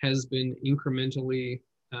has been incrementally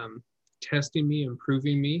testing me,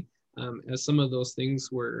 improving me, as some of those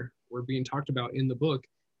things were being talked about in the book.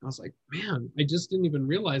 I was like, man, I just didn't even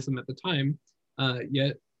realize them at the time,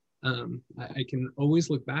 yet I can always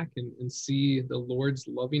look back and see the Lord's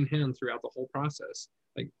loving hand throughout the whole process.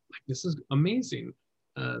 Like this is amazing.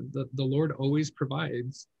 The Lord always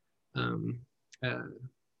provides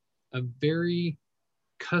a very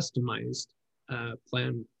customized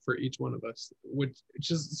plan for each one of us, which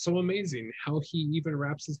is so amazing how he even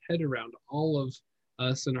wraps his head around all of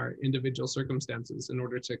us and our individual circumstances in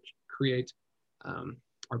order to create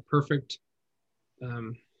our perfect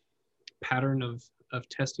pattern of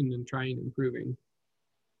testing and trying and proving.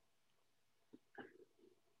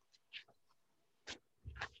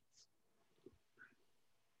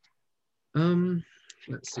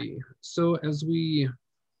 Let's see. So as we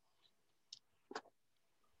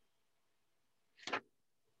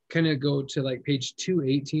kind of go to like page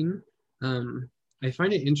 218, I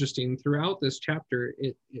find it interesting throughout this chapter,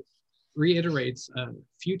 it reiterates a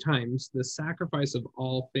few times the sacrifice of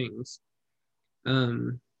all things.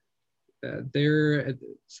 There at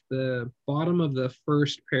the bottom of the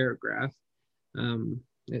first paragraph,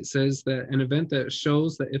 it says that an event that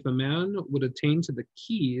shows that if a man would attain to the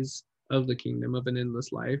keys of the kingdom of an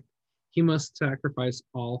endless life, he must sacrifice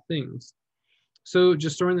all things. So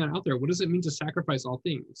just throwing that out there, what does it mean to sacrifice all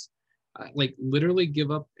things? Like literally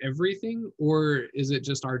give up everything, or is it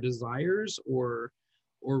just our desires, or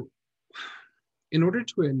in order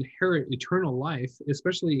to inherit eternal life,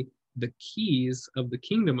 especially the keys of the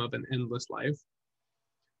kingdom of an endless life,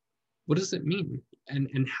 what does it mean?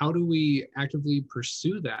 And how do we actively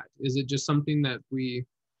pursue that? Is it just something that we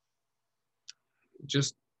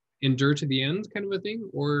just endure to the end kind of a thing?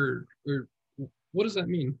 Or what does that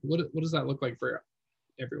mean? What does that look like for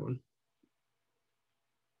everyone?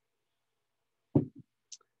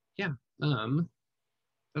 Yeah,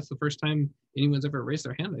 that's the first time anyone's ever raised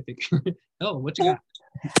their hand, I think. Oh, what you got?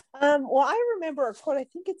 Well, I remember a quote, I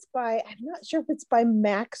think it's by, I'm not sure if it's by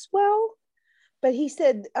Maxwell, but he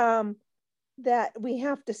said that we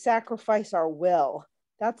have to sacrifice our will.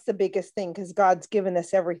 That's the biggest thing, because God's given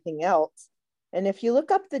us everything else. And if you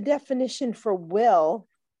look up the definition for will,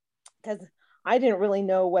 because I didn't really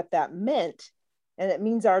know what that meant, and it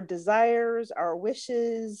means our desires, our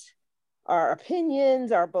wishes, our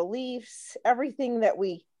opinions, our beliefs, everything that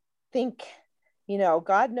we think,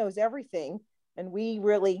 God knows everything, and we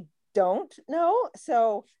really don't know.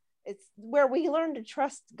 So it's where we learn to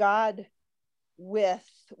trust God with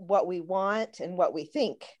what we want and what we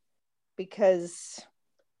think, because,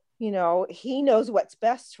 you know, he knows what's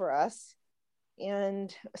best for us.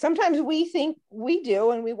 And sometimes we think we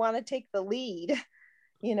do, and we want to take the lead,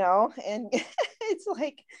 you know, and it's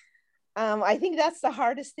like, I think that's the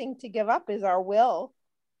hardest thing to give up, is our will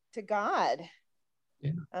to God.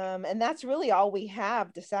 Yeah. And that's really all we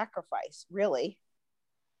have to sacrifice, really.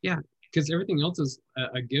 Yeah, because everything else is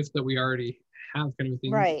a gift that we already have, kind of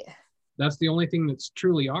thing. Right. That's the only thing that's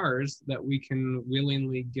truly ours that we can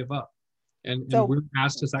willingly give up. And So, we're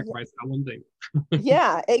asked to sacrifice that one thing.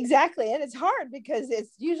 Yeah, exactly. And it's hard because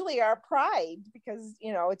it's usually our pride, because,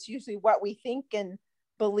 you know, it's usually what we think and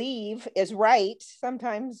believe is right.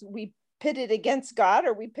 Sometimes we pit it against God,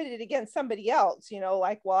 or we pit it against somebody else, you know,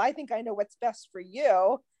 like, well, I think I know what's best for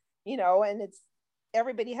you, you know, and it's,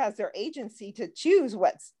 everybody has their agency to choose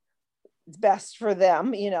what's best for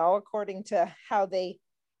them, you know, according to how they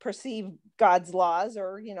perceive God's laws,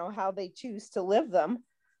 or, you know, how they choose to live them.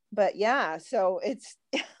 But yeah, so it's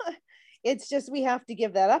it's just, we have to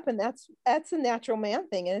give that up, and that's a natural man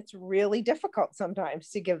thing, and it's really difficult sometimes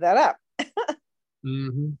to give that up.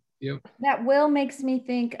 Mm-hmm. Yep. That will makes me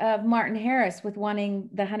think of Martin Harris with wanting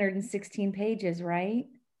the 116 pages, right?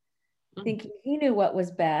 Thinking he knew what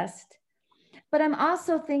was best. But I'm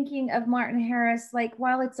also thinking of Martin Harris, like,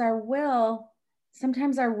 while it's our will,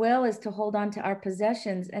 sometimes our will is to hold on to our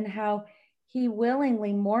possessions, and how he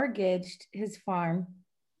willingly mortgaged his farm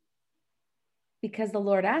because the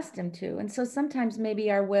Lord asked him to. And so sometimes maybe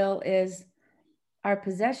our will is our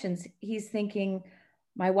possessions. He's thinking,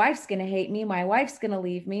 my wife's going to hate me. My wife's going to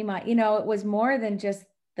leave me. You know, it was more than just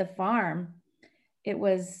the farm. There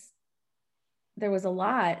was a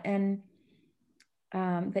lot, and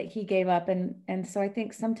that he gave up. And so I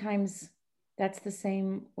think sometimes that's the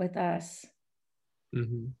same with us.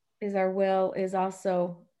 Mm-hmm. Is our will is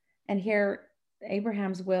also, and here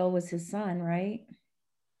Abraham's will was his son, right?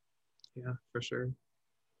 Yeah, for sure.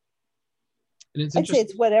 And it's I'd say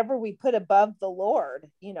it's whatever we put above the Lord.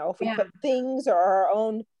 You know, if we put things or our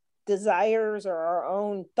own desires or our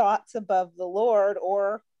own thoughts above the Lord,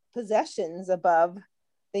 or possessions above,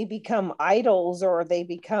 they become idols, or they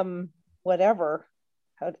become whatever,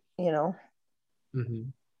 you know. Mm-hmm.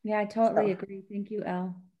 Yeah, I totally agree. Thank you,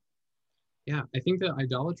 Elle. Yeah, I think that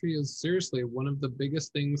idolatry is seriously one of the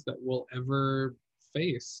biggest things that we'll ever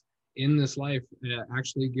face in this life,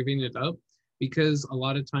 actually giving it up, because a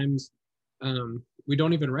lot of times we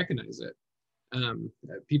don't even recognize it.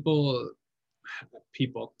 People,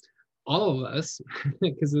 all of us,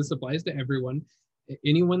 because this applies to everyone,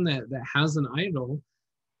 anyone that has an idol,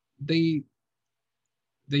 they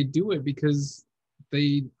do it because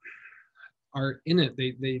they are in it.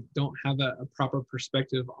 They don't have a proper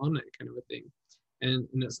perspective on it, kind of a thing. And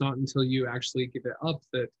it's not until you actually give it up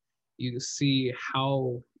that you see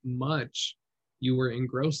how much you were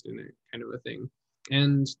engrossed in it, kind of a thing.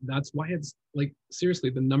 And that's why it's like, seriously,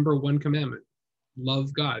 the number one commandment: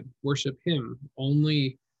 love God, worship him.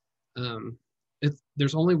 Only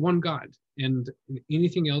there's only one God, and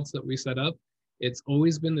anything else that we set up, it's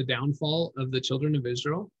always been the downfall of the children of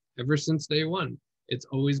Israel ever since day one. It's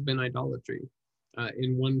always been idolatry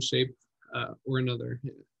in one shape or another.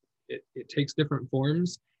 It takes different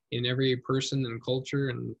forms in every person and culture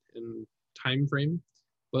and time frame,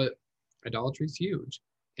 but idolatry is huge.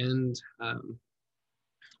 And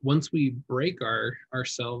once we break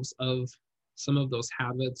ourselves of some of those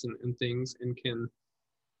habits and things, and can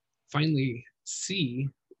finally see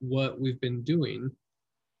what we've been doing,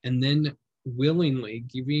 and then willingly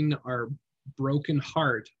giving our broken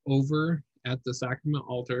heart over at the sacrament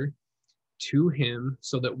altar to him,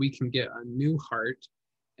 so that we can get a new heart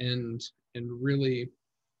and really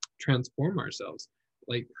transform ourselves.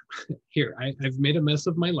 Like, here, I've made a mess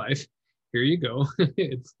of my life. Here you go.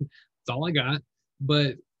 it's all I got.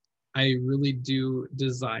 But I really do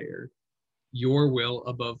desire your will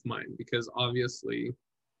above mine, because obviously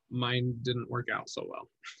mine didn't work out so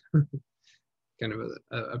well. Kind of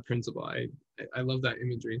a principle. I love that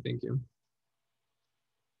imagery. Thank you.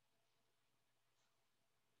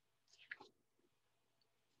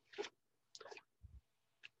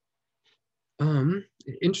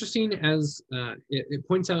 Interesting, as it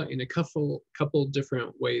points out in a couple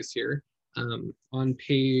different ways here, on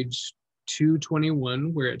page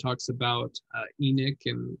 221, where it talks about Enoch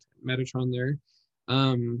and Metatron there,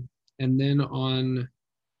 and then on,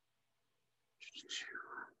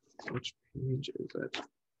 which page is it?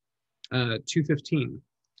 215,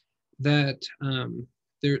 that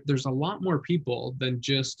there's a lot more people than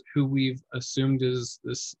just who we've assumed is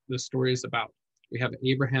the story is about. We have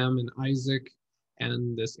Abraham and Isaac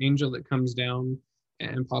and this angel that comes down,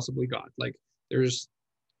 and possibly God. Like, there's,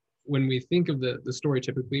 when we think of the story,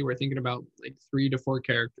 typically we're thinking about like 3 to 4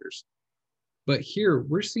 characters. But here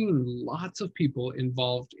we're seeing lots of people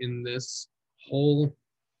involved in this whole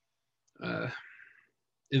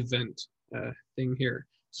event thing here.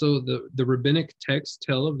 So the rabbinic texts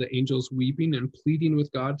tell of the angels weeping and pleading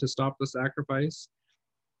with God to stop the sacrifice.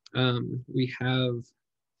 We have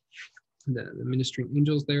the ministering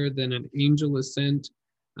angels there. Then an angel is sent,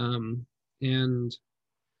 and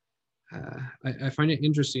I find it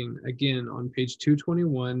interesting, again, on page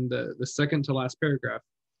 221, the second to last paragraph.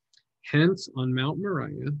 Hence, on Mount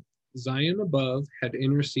Moriah, Zion above had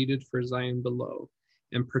interceded for Zion below,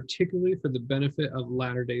 and particularly for the benefit of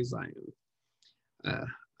latter-day Zion.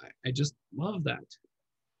 I just love that.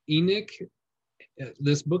 Enoch,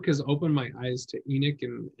 this book has opened my eyes to Enoch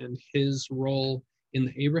and his role in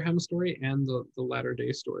the Abraham story and the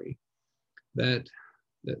latter-day story. That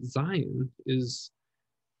Zion is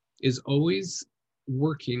always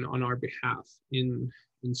working on our behalf in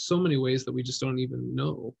so many ways that we just don't even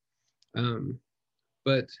know.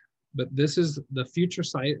 But this is the future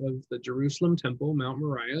site of the Jerusalem temple, Mount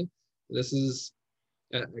Moriah. This is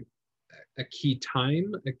a key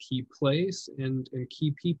time, a key place, and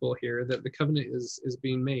key people here that the covenant is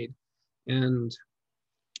being made, and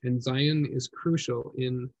Zion is crucial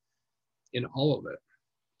in all of it.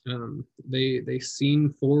 They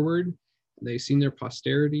seen forward, they seen their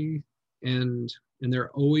posterity, and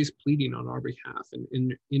they're always pleading on our behalf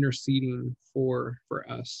and interceding for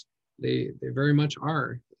us. They very much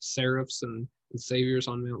are seraphs and saviors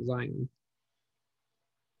on Mount Zion.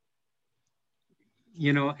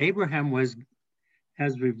 You know, Abraham was,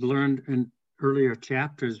 as we've learned in earlier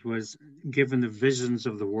chapters, was given the visions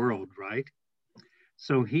of the world, right?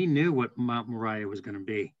 So he knew what Mount Moriah was going to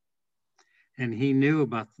be. And he knew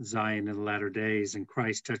about Zion in the latter days and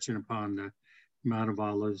Christ touching upon the Mount of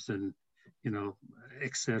Olives and, you know,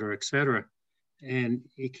 et cetera, et cetera. And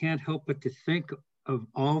you can't help but to think of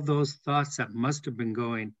all those thoughts that must have been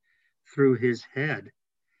going through his head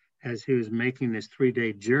as he was making this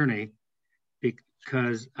 3-day journey,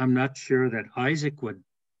 because I'm not sure that Isaac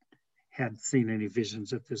had seen any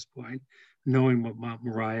visions at this point, knowing what Mount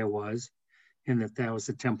Moriah was, and that was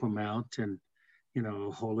the Temple Mount, and, you know,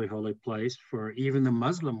 a holy, holy place for even the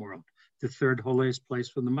Muslim world, the 3rd holiest place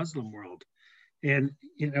for the Muslim world. And,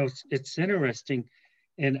 you know, it's interesting.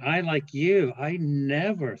 And I, like you, I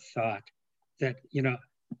never thought that, you know,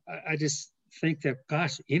 I just think that,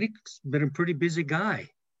 gosh, Enoch's been a pretty busy guy,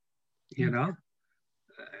 you know?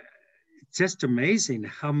 It's just amazing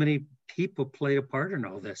how many people played a part in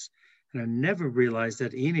all this. And I never realized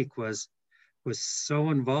that Enoch was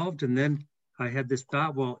so involved. And then I had this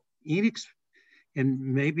thought, well, Enoch's, and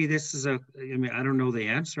maybe this is I mean, I don't know the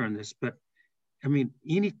answer on this, but I mean,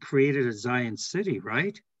 Enoch created a Zion city,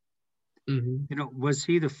 right? Mm-hmm. You know, was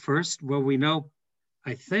he the first? Well, we know,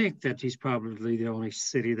 I think that he's probably the only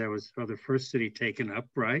city that was, or the first city taken up,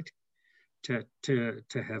 right? To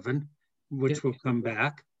heaven, which will come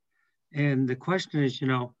back. And the question is, you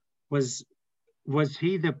know, was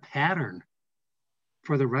he the pattern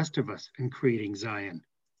for the rest of us in creating Zion?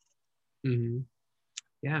 Mm-hmm.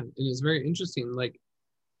 Yeah, and it's very interesting. Like,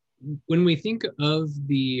 when we think of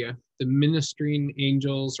the ministering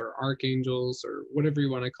angels or archangels or whatever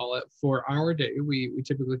you want to call it for our day, we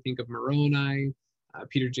typically think of Moroni,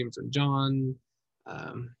 Peter, James, and John,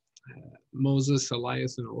 Moses,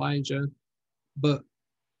 Elias, and Elijah. But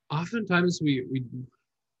oftentimes we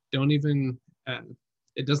don't even,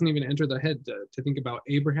 it doesn't even enter the head to think about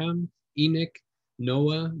Abraham, Enoch,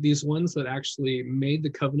 Noah, these ones that actually made the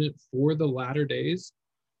covenant for the latter days.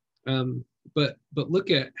 But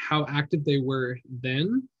look at how active they were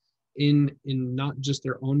then in not just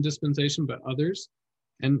their own dispensation, but others.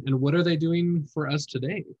 And what are they doing for us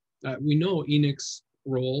today? We know Enoch's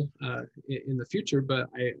role in the future, but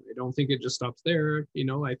I don't think it just stops there. You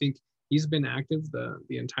know, I think he's been active the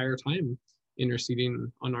entire time,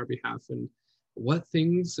 interceding on our behalf. And what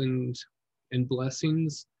things and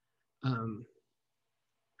blessings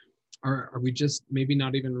are we just maybe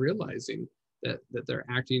not even realizing that they're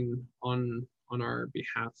acting on our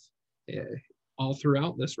behalf all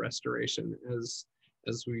throughout this restoration as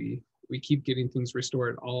we keep getting things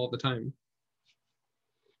restored all the time.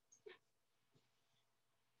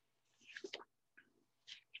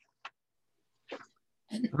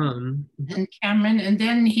 And Cameron, and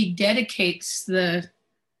then he dedicates the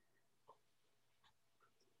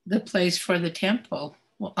place for the temple.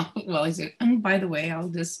 Well, he said, oh, by the way, I'll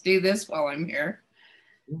just do this while I'm here.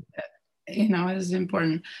 You know, it's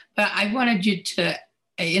important. But I wanted you to,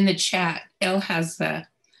 in the chat, Elle has the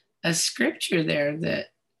a scripture there that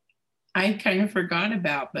I kind of forgot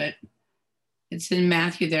about, but it's in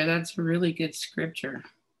Matthew there. That's a really good scripture.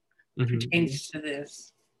 Pertains to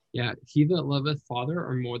this. Yeah, he that loveth father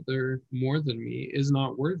or mother more than me is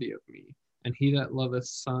not worthy of me, and he that loveth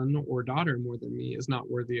son or daughter more than me is not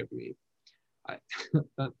worthy of me.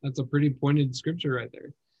 That's a pretty pointed scripture right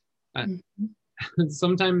there.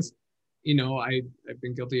 Sometimes, I've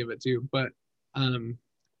been guilty of it too, but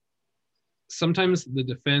sometimes the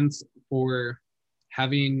defense for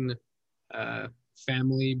having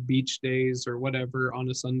family beach days or whatever on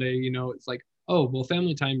a Sunday, it's like, oh, well,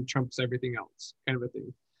 family time trumps everything else, kind of a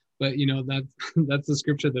thing. But that's the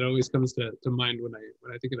scripture that always comes to mind when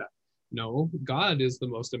I think of that. No, God is the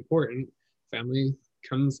most important. Family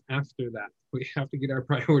comes after that. We have to get our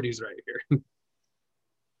priorities right here.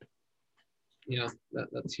 Yeah,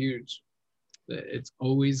 that's huge. It's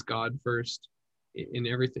always God first in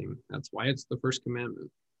everything. That's why it's the first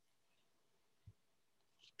commandment.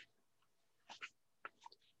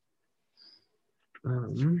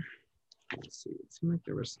 Let's see. It seemed like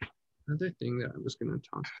there was another thing that I was going to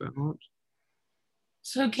talk about.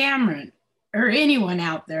 So Cameron, or anyone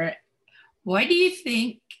out there, why do you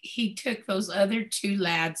think he took those other 2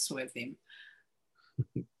 lads with him?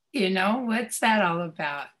 What's that all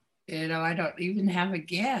about? I don't even have a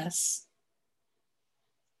guess.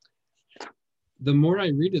 The more I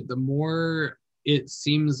read it, the more it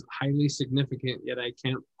seems highly significant, yet I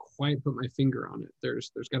can't quite put my finger on it.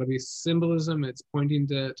 There's got to be symbolism. It's pointing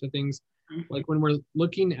to things. Like when we're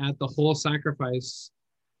looking at the whole sacrifice,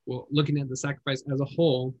 looking at the sacrifice as a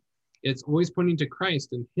whole, it's always pointing to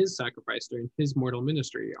Christ and his sacrifice during his mortal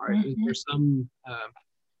ministry. Is there some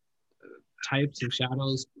types and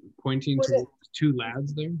shadows pointing to 2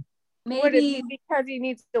 lads there? Maybe because he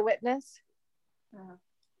needs to witness.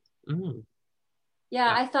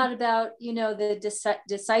 Yeah, I thought about, the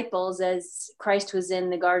disciples as Christ was in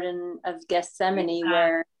the Garden of Gethsemane,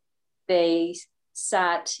 where they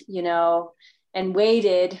sat, and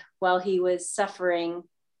waited while he was suffering.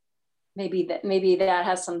 Maybe that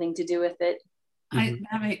has something to do with it.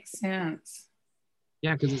 That makes sense.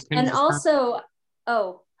 Yeah, because it's kind of also,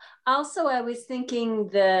 I was thinking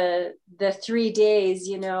the 3 days,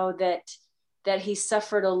 that he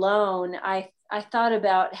suffered alone. I thought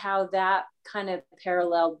about how that kind of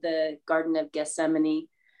paralleled the Garden of Gethsemane,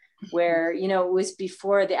 where, it was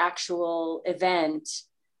before the actual event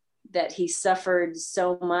that he suffered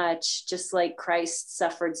so much, just like Christ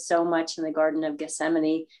suffered so much in the Garden of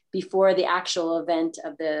Gethsemane before the actual event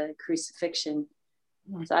of the crucifixion.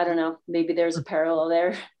 So I don't know, maybe there's a parallel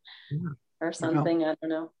there or something. I don't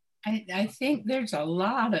know. I think there's a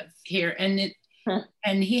lot of here, and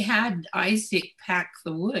he had Isaac pack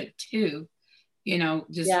the wood too,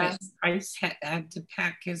 as Christ had to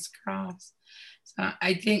pack his cross. So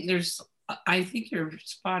I think you're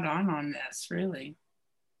spot on this, really.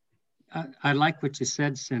 I like what you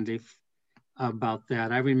said, Cindy, about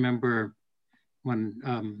that. I remember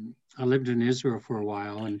when I lived in Israel for a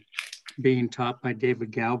while and being taught by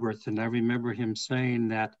David Galbraith, and I remember him saying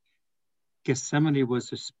that Gethsemane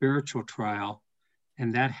was a spiritual trial,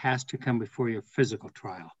 and that has to come before your physical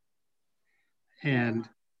trial. And,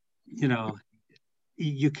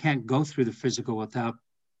 you can't go through the physical without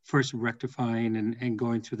first rectifying and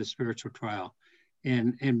going through the spiritual trial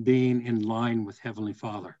and being in line with Heavenly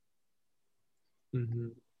Father.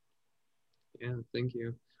 Yeah, thank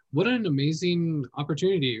you. What an amazing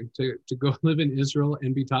opportunity to go live in Israel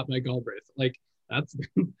and be taught by Galbraith. Like that's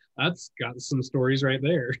got some stories right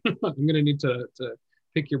there. I'm gonna need to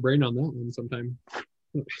pick your brain on that one sometime.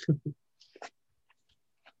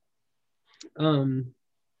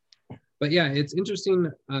 But yeah, it's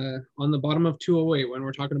interesting on the bottom of 208 when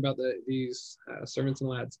we're talking about these servants and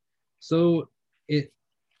lads. So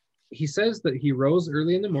he says that he rose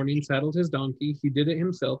early in the morning, saddled his donkey. He did it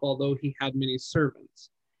himself, although he had many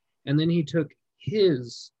servants. And then he took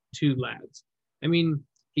his 2 lads. I mean,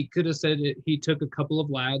 he could have said he took a couple of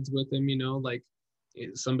lads with him, like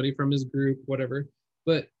somebody from his group, whatever.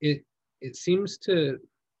 But it seems to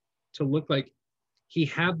look like he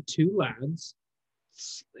had 2 lads,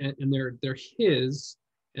 and they're his,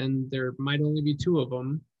 and there might only be 2 of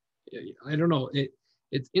them. I don't know.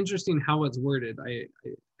 It's interesting how it's worded. I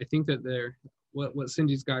think that what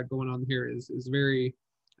Cindy's got going on here is very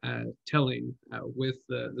telling with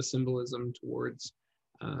the symbolism towards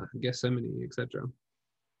Gethsemane, etc.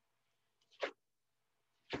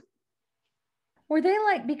 Were they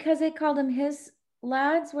because they called him his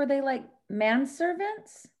lads, were they like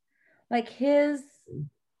manservants? Like his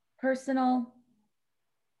personal,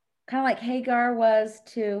 kind of like Hagar was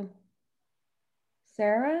to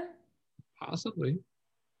Sarah? Possibly.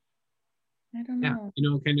 I don't know. You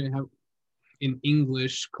know, kind of how in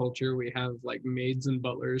English culture we have like maids and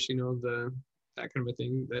butlers, you know, that kind of a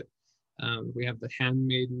thing, that we have the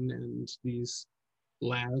handmaiden and these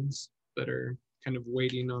lads that are kind of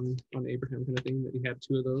waiting on Abraham, kind of thing, that he had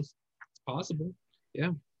two of those. It's possible.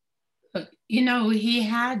 Yeah. You know, he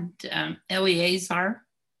had Eleazar,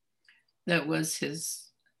 that was his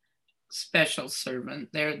special servant.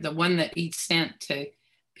 They're the one that he sent to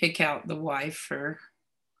pick out the wife for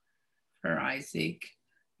Isaac.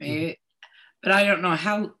 Maybe, but I don't know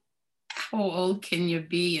how old can you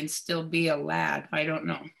be and still be a lad? I don't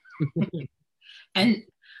know. And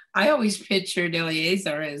I always pictured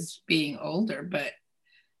Eleazar as being older, but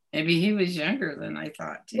maybe he was younger than I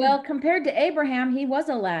thought too. Well, compared to Abraham, he was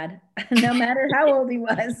a lad, no matter how old he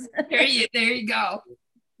was. there you go.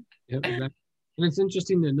 Yep, exactly. And it's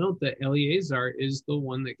interesting to note that Eleazar is the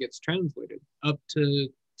one that gets translated up to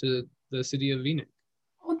the city of Enoch.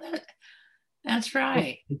 Oh, that's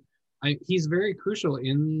right. He's very crucial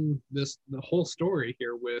in the whole story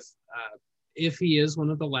here, with if he is one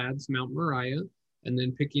of the lads, Mount Moriah, and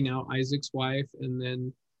then picking out Isaac's wife, and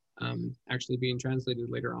then actually being translated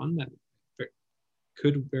later on. That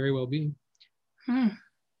could very well be.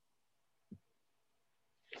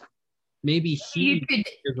 Maybe he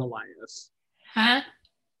is Elias. Huh?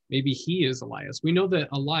 Maybe he is Elias. We know that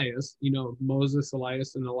Elias, you know, Moses,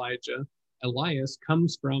 Elias, and Elijah. Elias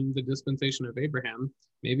comes from the dispensation of Abraham.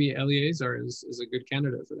 Maybe Eleazar is a good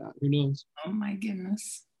candidate for that. Who knows? Oh my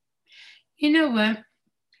goodness. You know what?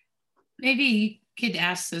 Maybe he could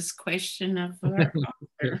ask this question of our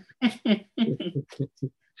author.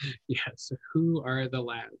 Yes. Who are the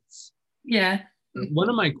lads? Yeah. One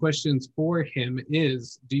of my questions for him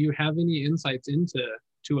is, do you have any insights into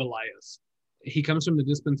Elias? He comes from the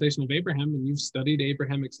dispensation of Abraham, and you've studied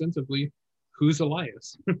Abraham extensively. Who's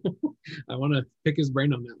Elias? I want to pick his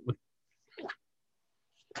brain on that one.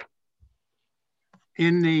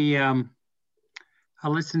 In the, I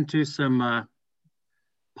listened to some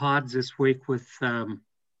pods this week with on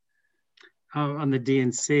the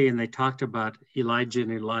DNC, and they talked about Elijah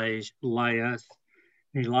and Elias.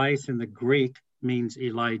 Elias in the Greek means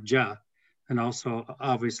Elijah, and also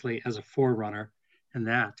obviously as a forerunner in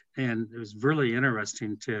that. And it was really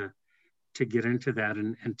interesting to get into that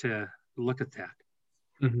and to look at that.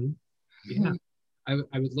 Mm-hmm. Yeah,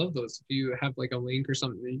 I would love those. If you have like a link or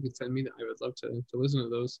something that you could send me, I would love to listen to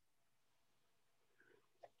those.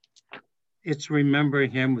 It's Remembering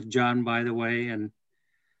Him with John, by the way, and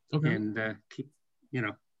okay. And keep, you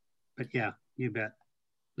know, but yeah, you bet.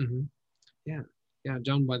 Mm-hmm. Yeah,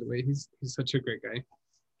 John, by the way, he's such a great guy.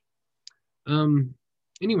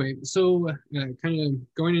 Anyway, so kind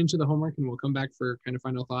of going into the homework, and we'll come back for kind of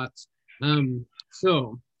final thoughts.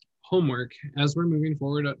 So homework, as we're moving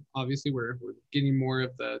forward, obviously we're getting more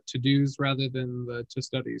of the to-dos rather than the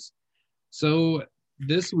to-studies. So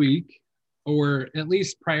this week, or at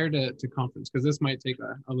least prior to conference, because this might take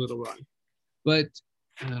a little while, but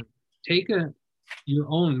take your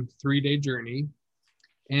own 3-day journey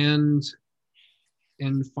and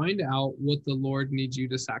find out what the Lord needs you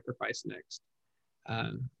to sacrifice next.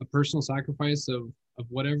 A personal sacrifice of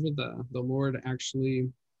whatever the Lord actually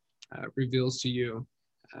reveals to you.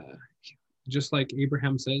 Just like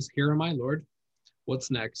Abraham says, "Here am I, Lord. What's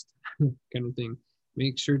next?" kind of thing.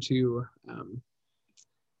 Make sure to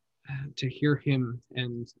hear him,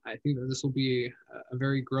 and I think that this will be a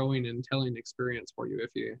very growing and telling experience for you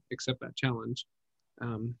if you accept that challenge.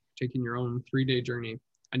 Taking your own 3-day journey.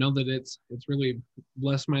 I know that it's really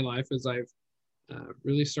blessed my life as I've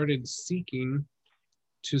really started seeking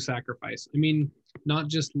to sacrifice. I mean, not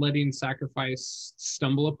just letting sacrifice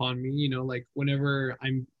stumble upon me, you know, like whenever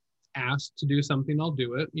I'm asked to do something, I'll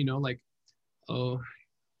do it, you know, like,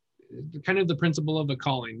 kind of the principle of a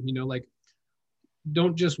calling, you know, like,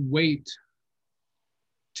 don't just wait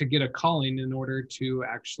to get a calling in order to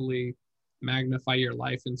actually magnify your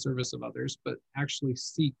life in service of others, but actually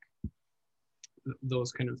seek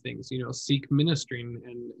those kind of things, you know, seek ministering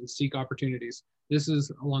and seek opportunities. This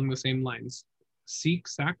is along the same lines. Seek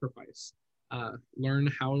sacrifice. Learn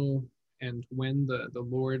how and when the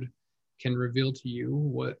Lord can reveal to you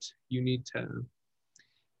what you need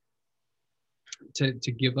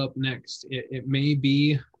to give up next. It may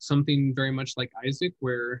be something very much like Isaac,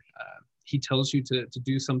 where he tells you to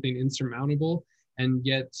do something insurmountable, and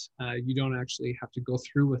yet you don't actually have to go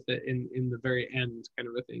through with it in the very end, kind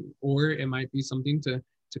of a thing. Or it might be something to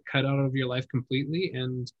cut out of your life completely,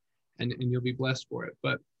 and you'll be blessed for it.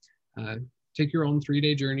 But take your own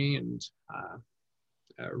 3-day journey and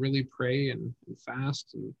really pray and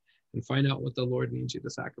fast and find out what the Lord needs you to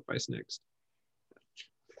sacrifice next.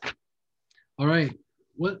 All right,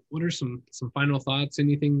 what are some final thoughts?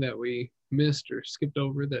 Anything that we missed or skipped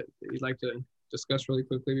over that you'd like to discuss really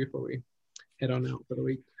quickly before we head on out for the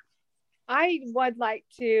week? I would like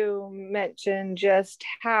to mention just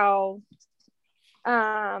how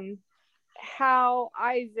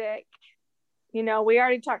Isaac, we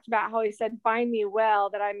already talked about how he said, "Find me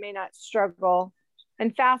well that I may not struggle,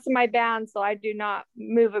 and fasten my bands so I do not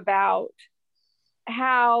move about."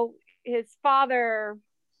 How his father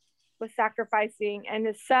was sacrificing and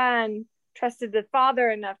his son trusted the father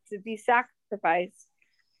enough to be sacrificed,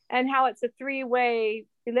 and how it's a three-way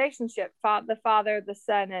relationship, the father, the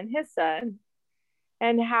son, and his son,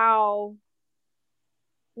 and how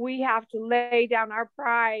we have to lay down our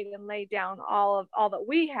pride and lay down all that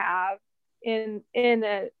we have in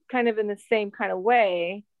a kind of in the same kind of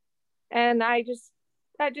way. And that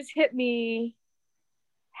just hit me,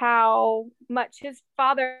 how much his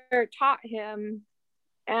father taught him,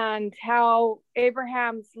 and how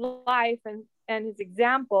Abraham's life and his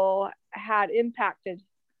example had impacted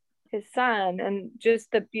his son. And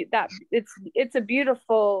just that it's a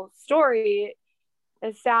beautiful story,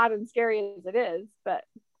 as sad and scary as it is. But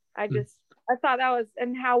I thought that was,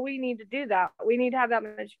 and how we need to do that. We need to have that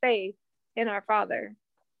much faith in our Father.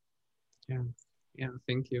 Yeah,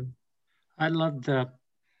 thank you. I love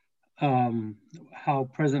how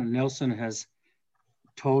President Nelson has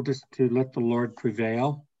told us to let the Lord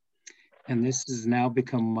prevail. And this has now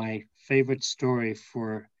become my favorite story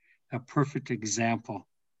for a perfect example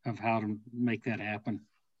of how to make that happen.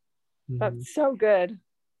 That's so good.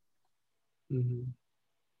 Mm-hmm.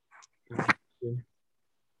 Yeah.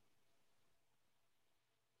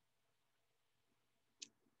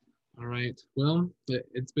 All right. Well,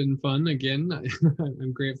 it's been fun again.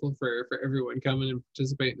 I'm grateful for everyone coming and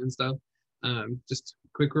participating and stuff. Just a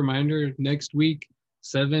quick reminder, next week,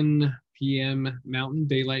 7 p.m. Mountain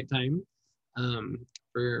Daylight Time,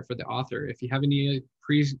 for the author. If you have any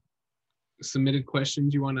pre-submitted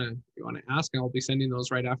questions you want to ask, I'll be sending those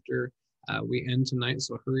right after we end tonight.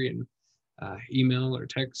 So hurry and email or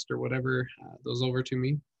text or whatever those over to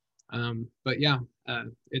me. But yeah,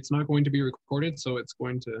 it's not going to be recorded, so you're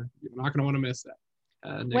not going to want to miss that.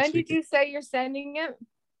 When did you say you're sending it?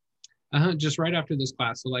 Just right after this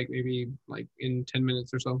class, so maybe in 10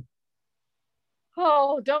 minutes or so.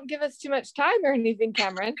 Oh, don't give us too much time or anything,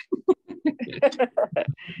 Cameron.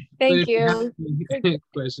 Thank you.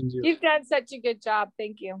 Questions? You've done such a good job.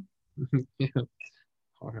 Thank you. Yeah.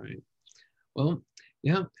 All right. Well,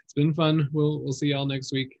 yeah, it's been fun. We'll see y'all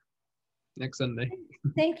next week, next Sunday.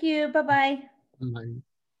 Thank you. Bye-bye. Bye.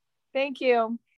 Thank you.